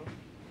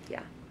 Yeah.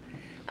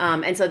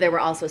 And so there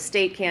were also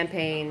state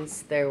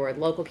campaigns, there were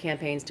local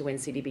campaigns to win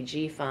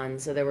CDBG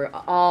funds, so there were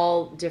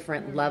all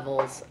different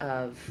levels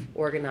of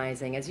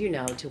organizing. As you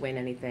know, to win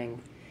anything,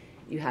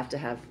 you have to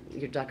have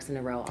your ducks in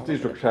a row. All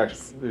These over were the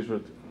place. these were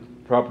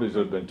properties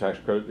that have been tax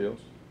credit deals.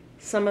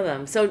 Some of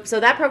them. So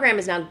that program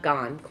is now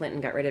gone. Clinton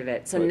got rid of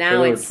it. So Right, now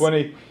there were it's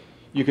 20.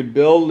 You could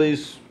build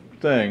these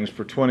things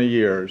for 20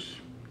 years.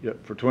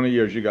 Yep, for 20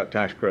 years you got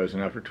tax credits,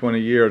 and after 20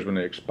 years, when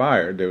they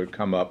expired, they would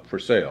come up for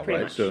sale,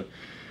 Pretty right? much.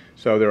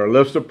 So there are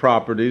lists of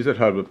properties that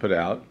HUD would put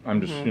out. I'm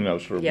just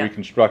sort of Yeah.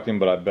 reconstructing,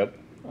 but I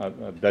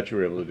bet you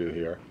were able to do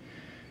here.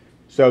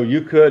 So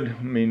you could,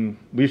 we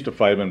used to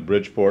fight them in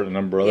Bridgeport and a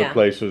number of other Yeah.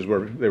 places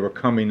where they were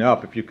coming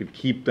up. If you could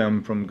keep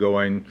them from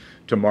going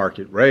to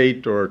market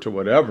rate or to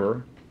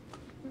whatever,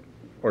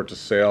 or to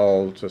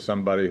sell to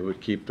somebody who would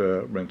keep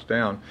the rents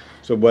down.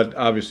 So what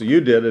obviously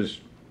you did is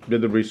did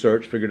the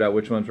research, figured out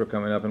which ones were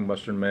coming up in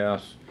Western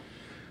Mass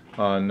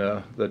on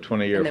the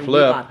 20-year And then we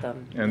flip, bought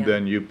them, and yeah.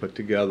 then you put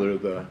together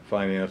the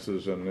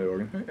finances and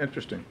the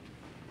interesting.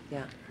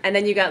 yeah. And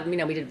then you got we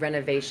did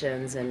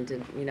renovations and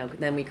did,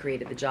 then we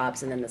created the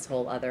jobs, and then this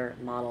whole other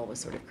model was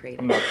sort of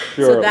created. I'm not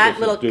So sure that if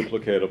little this is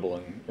duplicatable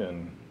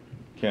in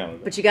Canada.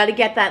 But you got to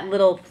get that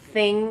little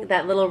thing,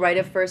 that little right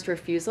of first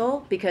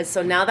refusal, because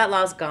so now that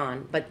law's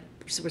gone, but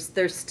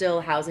there's still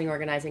housing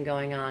organizing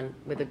going on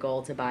with the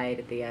goal to buy it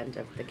at the end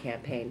of the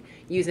campaign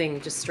using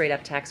just straight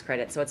up tax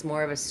credit. So it's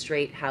more of a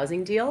straight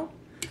housing deal.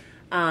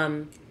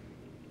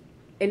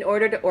 In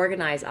order to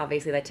organize,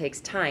 obviously that takes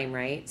time,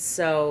 right?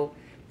 So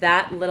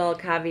that little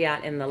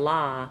caveat in the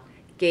law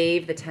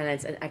gave the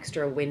tenants an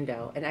extra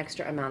window, an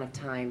extra amount of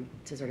time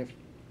to sort of,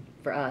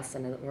 for us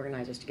and the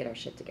organizers to get our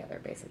shit together,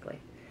 basically.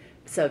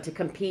 So to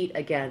compete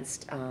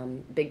against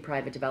big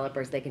private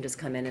developers, they can just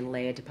come in and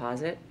lay a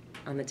deposit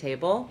on the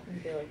table.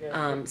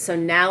 So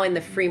now in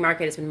the free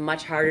market, it's been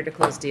much harder to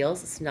close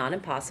deals. It's not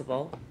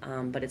impossible,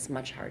 but it's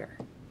much harder.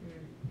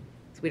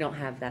 So we don't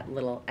have that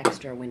little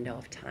extra window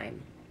of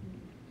time.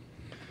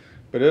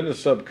 But in the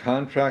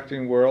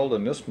subcontracting world,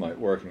 and this might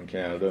work in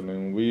Canada,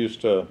 we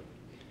used to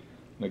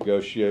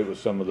negotiate with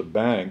some of the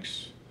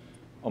banks,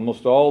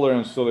 almost all their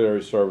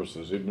ancillary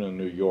services, even in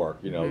New York,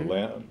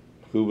 land,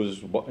 who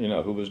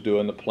was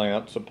doing the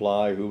plant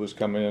supply, who was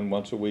coming in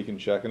once a week and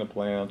checking the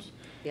plants,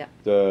 Yeah.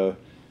 the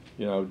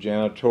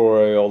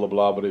janitorial, the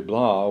blah blah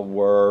blah,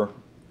 were,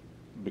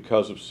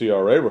 because of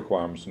CRA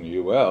requirements in the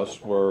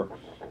U.S., were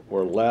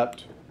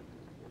let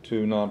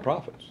to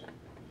nonprofits.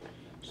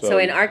 So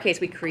in our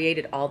case, we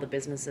created all the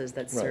businesses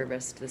that Right.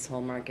 serviced this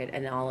whole market,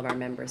 and all of our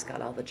members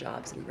got all the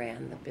jobs and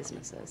ran the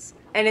businesses.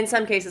 And in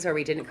some cases where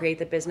we didn't create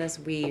the business,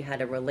 we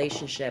had a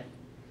relationship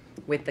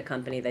with the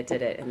company that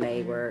did it, and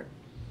they were,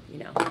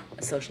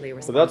 a socially So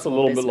responsible that's a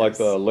little bit like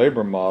business. the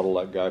labor model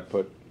that guy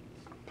put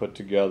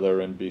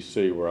together in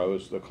BC, where I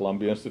was the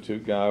Columbia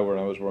Institute guy, where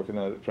I was working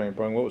at the training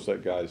program. What was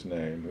that guy's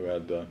name who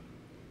had,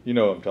 you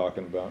know what I'm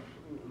talking about?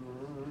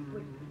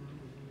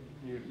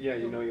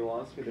 You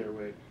lost me there,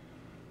 Wade.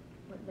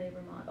 What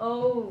labor model?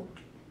 Oh,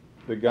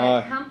 The that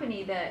guy,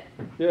 company that,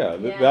 yeah,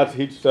 Yeah. that's,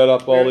 he'd set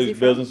up all Where is he these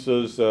from?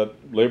 businesses,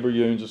 labor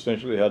unions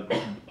essentially had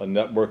a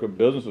network of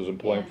businesses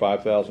employing Yeah.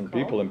 5,000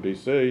 people in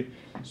BC.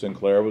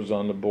 Sinclair was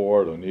on the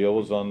board, O'Neill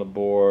was on the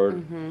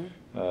board,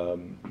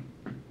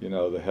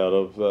 the head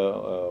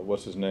of,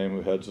 what's his name,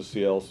 who heads the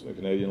the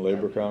Canadian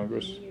Labor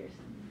Congress. years.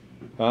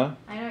 Huh?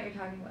 I know what you're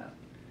talking about.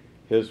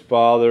 His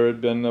father had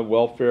been the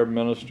welfare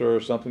minister or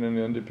something in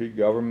the NDP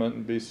government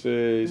in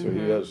BC, so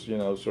he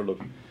has, sort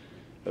of,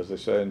 as they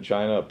say in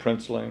China, a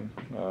princeling.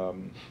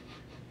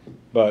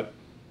 But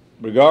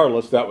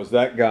regardless, that was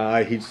that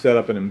guy. He'd set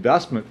up an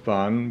investment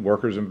fund,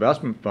 workers'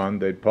 investment fund.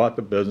 They'd bought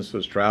the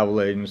businesses, travel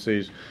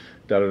agencies,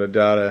 had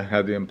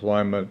the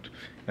employment,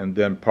 and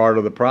then part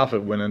of the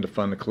profit went in to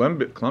fund the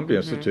Columbia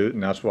Institute,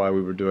 and that's why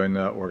we were doing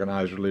the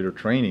organizer leader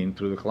training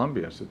through the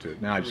Columbia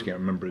Institute. Now I just can't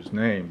remember his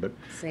name, but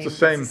Same, it's the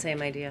same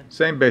same idea.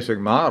 same basic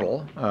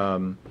model.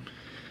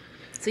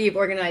 So you've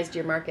organized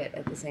your market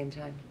at the same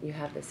time. You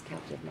have this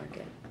captive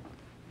market.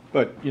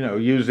 But, you know,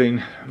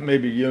 using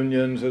maybe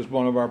unions as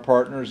one of our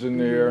partners in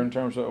there in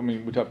terms of, I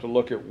mean, we'd have to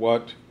look at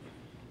what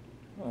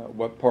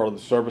part of the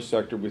service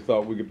sector we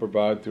thought we could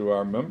provide through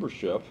our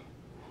membership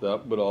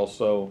that would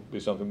also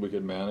be something we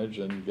could manage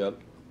and get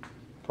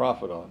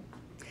profit on.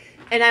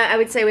 And I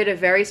would say we had a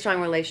very strong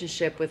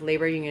relationship with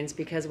labor unions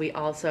because we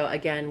also,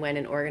 again, went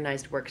and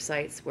organized work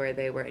sites where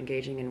they were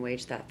engaging in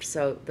wage theft.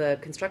 So the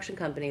construction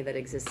company that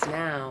exists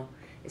now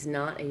is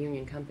not a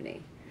union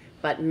company.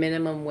 But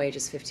minimum wage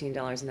is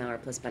 $15 an hour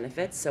plus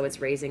benefits, so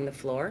it's raising the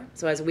floor.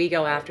 So as we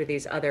go after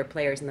these other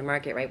players in the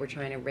market, right, we're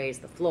trying to raise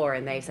the floor,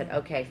 and they said,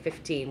 okay,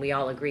 15, we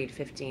all agreed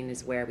 15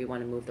 is where we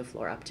want to move the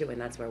floor up to, and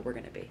that's where we're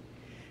going to be.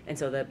 And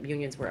so the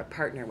unions were a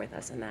partner with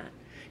us in that.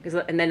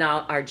 And then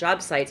our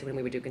job sites, when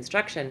we would do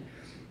construction,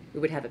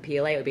 we would have a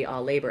PLA, it would be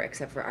all labor,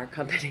 except for our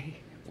company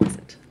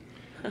wasn't.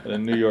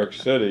 In New York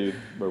City,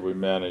 where we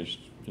managed,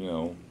 you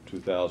know,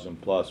 2,000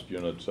 plus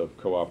units of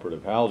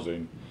cooperative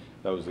housing,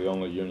 that was the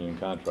only union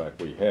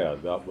contract we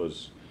had. That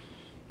was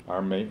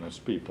our maintenance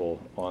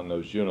people on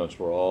those units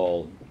were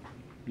all,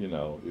 you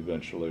know,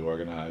 eventually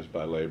organized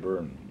by labor,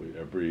 and we,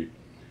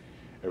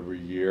 every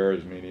year,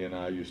 as Meany and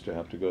I used to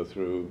have to go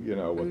through, you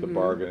know, what the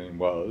bargaining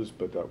was,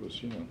 but that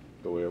was, you know,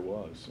 the way it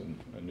was. And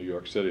New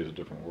York City is a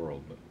different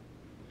world, but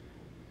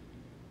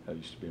that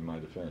used to be my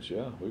defense.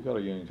 Yeah, we've got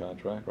a union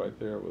contract right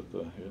there with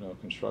the, you know,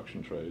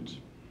 construction trades.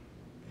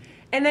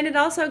 And then it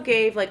also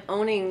gave, like,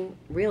 owning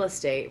real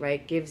estate,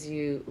 right, gives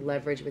you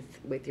leverage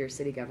with your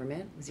city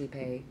government because you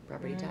pay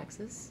property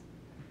taxes.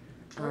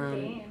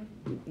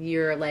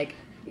 You're like,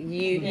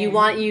 we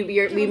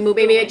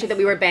made sure that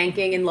we were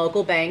banking in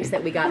local banks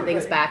that we got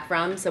things back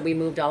from. So we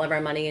moved all of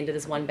our money into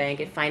this one bank.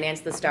 It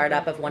financed the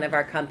startup of one of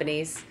our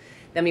companies.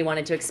 Then we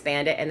wanted to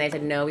expand it, and they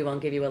said, no, we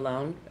won't give you a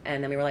loan.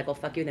 And then we were like, well,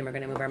 fuck you. Then we're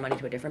going to move our money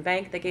to a different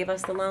bank that gave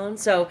us the loan.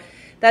 So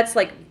that's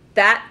like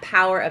that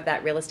power of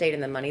that real estate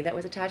and the money that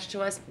was attached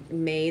to us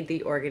made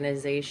the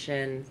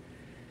organization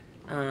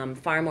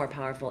far more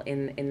powerful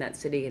in that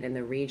city and in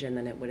the region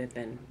than it would have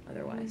been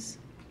otherwise.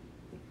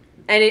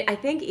 And I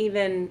think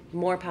even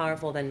more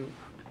powerful than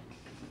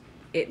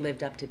it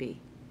lived up to be.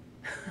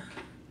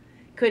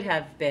 Could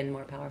have been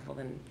more powerful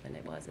than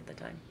it was at the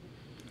time.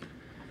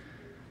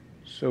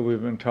 So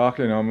we've been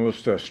talking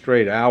almost a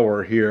straight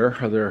hour here.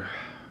 Are there,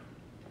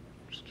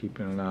 just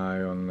keeping an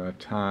eye on the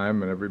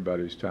time and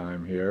everybody's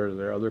time here, are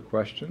there other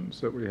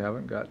questions that we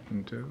haven't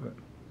gotten to?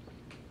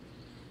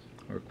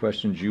 Or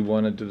questions you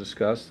wanted to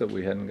discuss that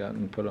we hadn't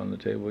gotten put on the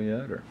table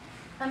yet? Or?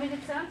 I mean,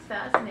 it sounds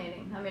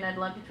fascinating. I mean, I'd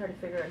love to try to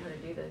figure out how to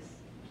do this.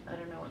 I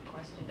don't know what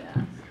question to ask.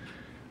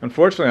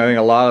 Unfortunately, I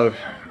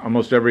think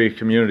almost every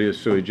community is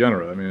sui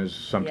generis. I mean, it's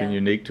something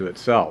unique to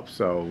itself.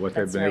 So what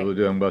they've been able to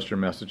do in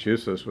Western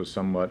Massachusetts was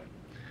somewhat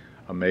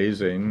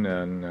amazing,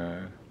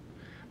 and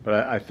but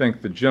I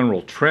think the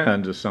general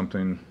trend is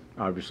something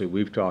obviously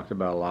we've talked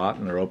about a lot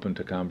and are open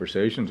to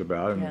conversations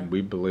about, and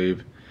we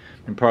believe,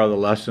 and part of the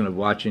lesson of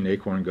watching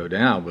ACORN go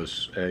down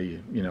was a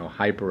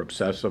hyper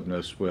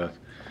obsessiveness with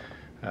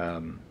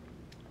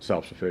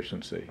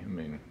self-sufficiency. I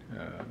mean,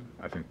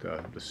 I think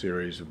the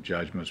series of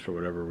judgments for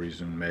whatever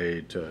reason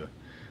made to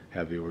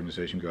have the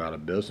organization go out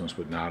of business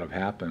would not have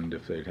happened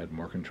if they'd had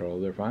more control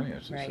of their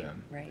finances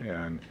then. Right.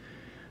 And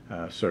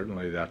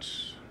certainly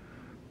that's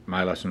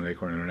my lesson at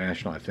ACORN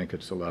International. I think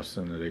it's a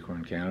lesson that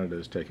ACORN Canada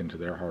has taken to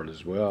their heart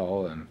as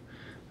well. And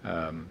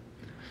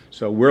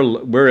so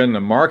we're in the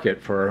market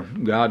for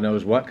God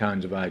knows what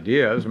kinds of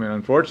ideas. I mean,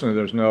 unfortunately,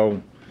 there's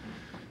no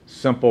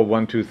simple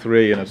 1, 2,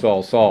 3 and it's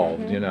all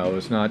solved. You know,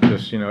 it's not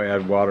just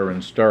add water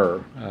and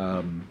stir.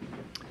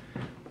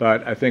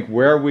 But I think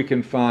where we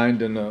can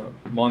find in a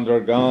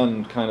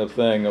Mondragon kind of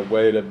thing a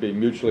way to be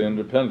mutually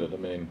independent. I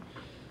mean,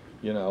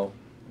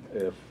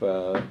 if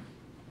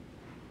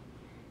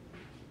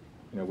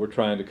we're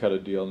trying to cut a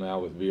deal now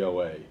with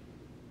VOA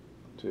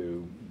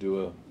to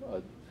do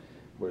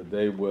where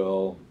they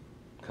will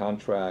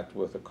contract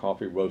with a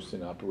coffee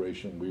roasting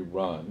operation we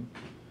run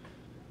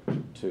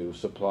to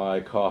supply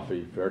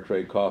coffee, fair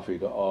trade coffee,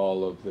 to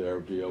all of their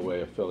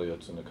VOA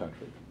affiliates in the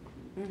country.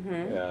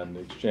 And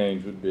the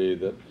exchange would be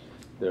that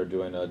they're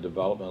doing a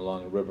development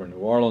along the river in New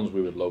Orleans.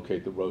 We would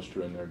locate the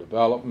roaster in their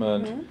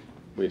development.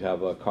 We'd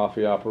have a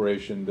coffee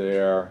operation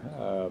there.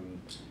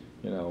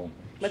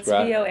 What's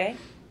VOA?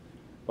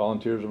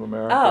 Volunteers of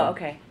America. Oh,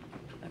 okay.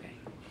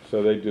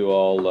 So they do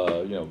all,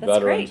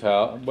 veterans'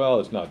 house. Well,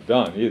 it's not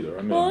done either.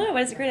 I mean, well, no,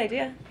 but it's a great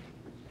idea.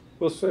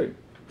 We'll see.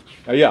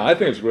 Yeah, I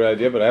think it's a great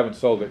idea, but I haven't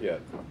sold it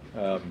yet.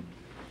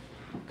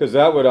 Because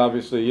that would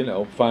obviously,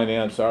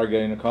 finance our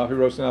getting a coffee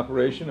roasting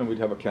operation, and we'd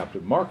have a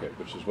captive market,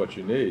 which is what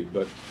you need.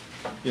 But,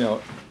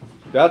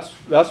 that's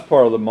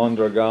part of the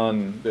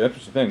Mondragon, the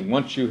interesting thing.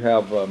 Once you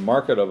have a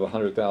market of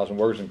 100,000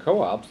 workers in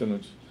co-ops,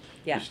 then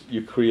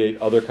you create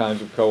other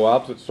kinds of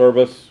co-ops that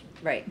service.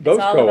 Right. Those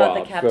it's all about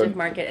the captive then,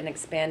 market and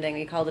expanding.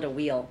 We called it a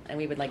wheel, and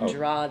we would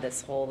draw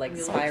this whole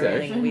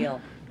spiraling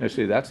wheel. I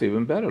see, that's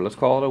even better. Let's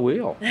call it a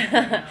wheel.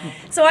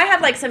 So I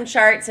have some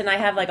charts, and I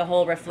have a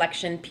whole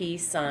reflection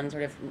piece on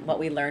sort of what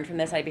we learned from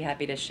this. I'd be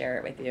happy to share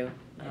it with you.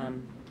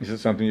 Is it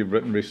something you've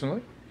written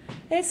recently?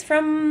 It's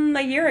from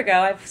a year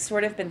ago. I've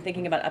sort of been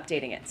thinking about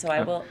updating it, so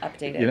I will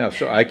update it. You know,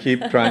 so I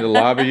keep trying to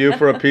lobby you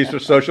for a piece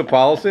of social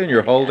policy, and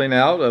you're holding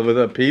out with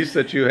a piece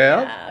that you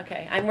have? Yeah,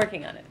 okay. I'm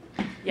working on it.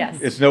 Yes.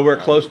 It's nowhere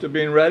close to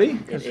being ready?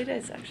 It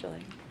is, actually.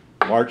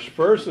 March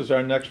 1st is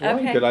our next one.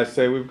 Okay. Could I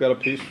say we've got a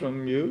piece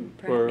from you?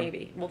 Perhaps,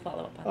 maybe. We'll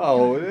follow up on that.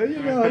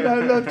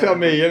 Oh, don't tell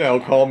me,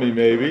 call me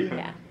maybe.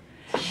 Yeah.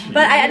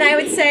 But I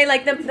would say,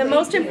 like, the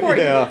most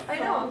important... Yeah. I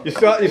know. You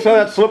saw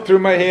that slip through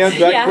my hands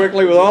that Yeah.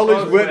 quickly with all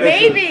these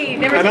witnesses. Maybe.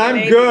 Never And say I'm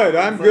maybe. good.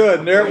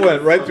 And there it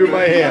went, right through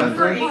my hands.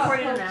 For ACORN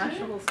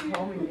International's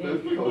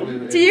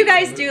calling me. Do you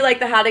guys do, like,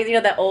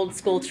 the old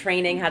school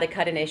training, how to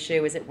cut an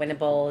issue? Is it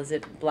winnable? Is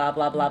it blah,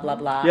 blah, blah, blah,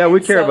 blah? Yeah, we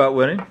And care so about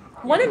winning.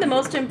 One of the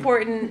most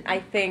important, I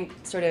think,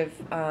 sort of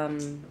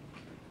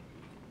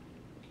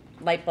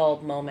light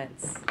bulb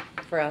moments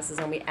for us is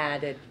when we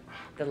added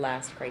the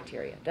last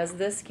criteria. Does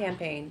this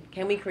campaign,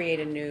 can we create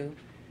a new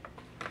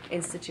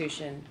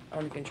institution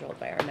owned and controlled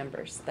by our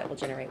members that will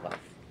generate wealth?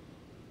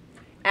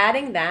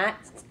 Adding that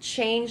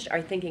changed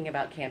our thinking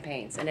about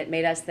campaigns, and it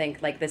made us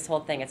think, like, this whole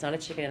thing, it's not a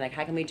chicken and egg.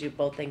 How can we do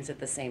both things at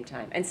the same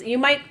time? And so you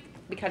might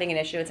be cutting an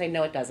issue and say,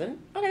 no, it doesn't.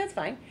 Okay, that's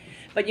fine.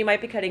 But you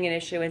might be cutting an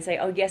issue and say,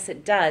 oh, yes,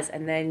 it does.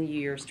 And then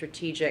your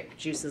strategic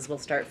juices will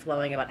start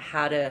flowing about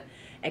how to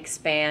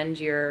expand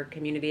your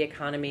community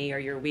economy or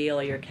your wheel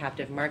or your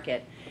captive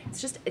market.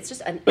 It's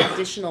just an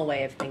additional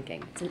way of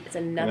thinking. It's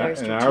another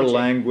strategic. And our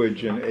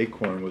language in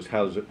ACORN was,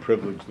 how does it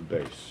privilege the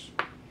base?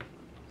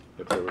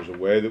 If there was a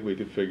way that we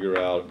could figure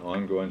out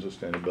ongoing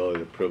sustainability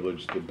that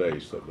privileged the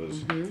base, that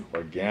was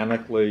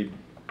organically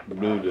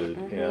rooted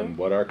in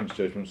what our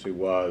constituency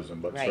was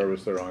and what Right.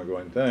 service their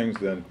ongoing things,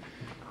 then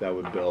that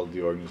would build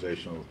the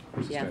organizational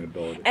Yeah.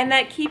 sustainability. And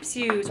that keeps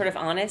you sort of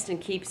honest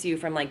and keeps you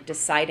from, like,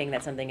 deciding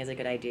that something is a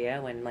good idea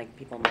when, like,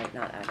 people might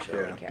not actually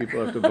Yeah, care.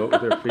 people have to vote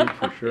with their feet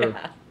for sure.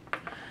 Yeah.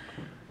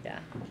 Yeah.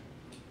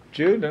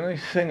 Jude,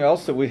 anything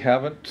else that we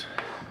haven't?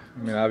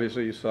 I mean,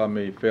 obviously you saw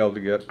me fail to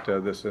get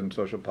this in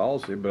social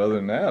policy, but other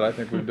than that, I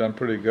think we've done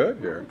pretty good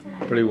here,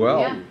 pretty well.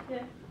 Yeah.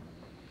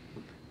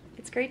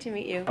 It's great to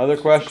meet you. Other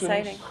It's questions?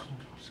 exciting.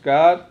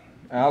 Scott,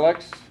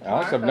 Alex?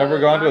 Alex, I've never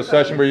gone to a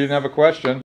session where you didn't have a question.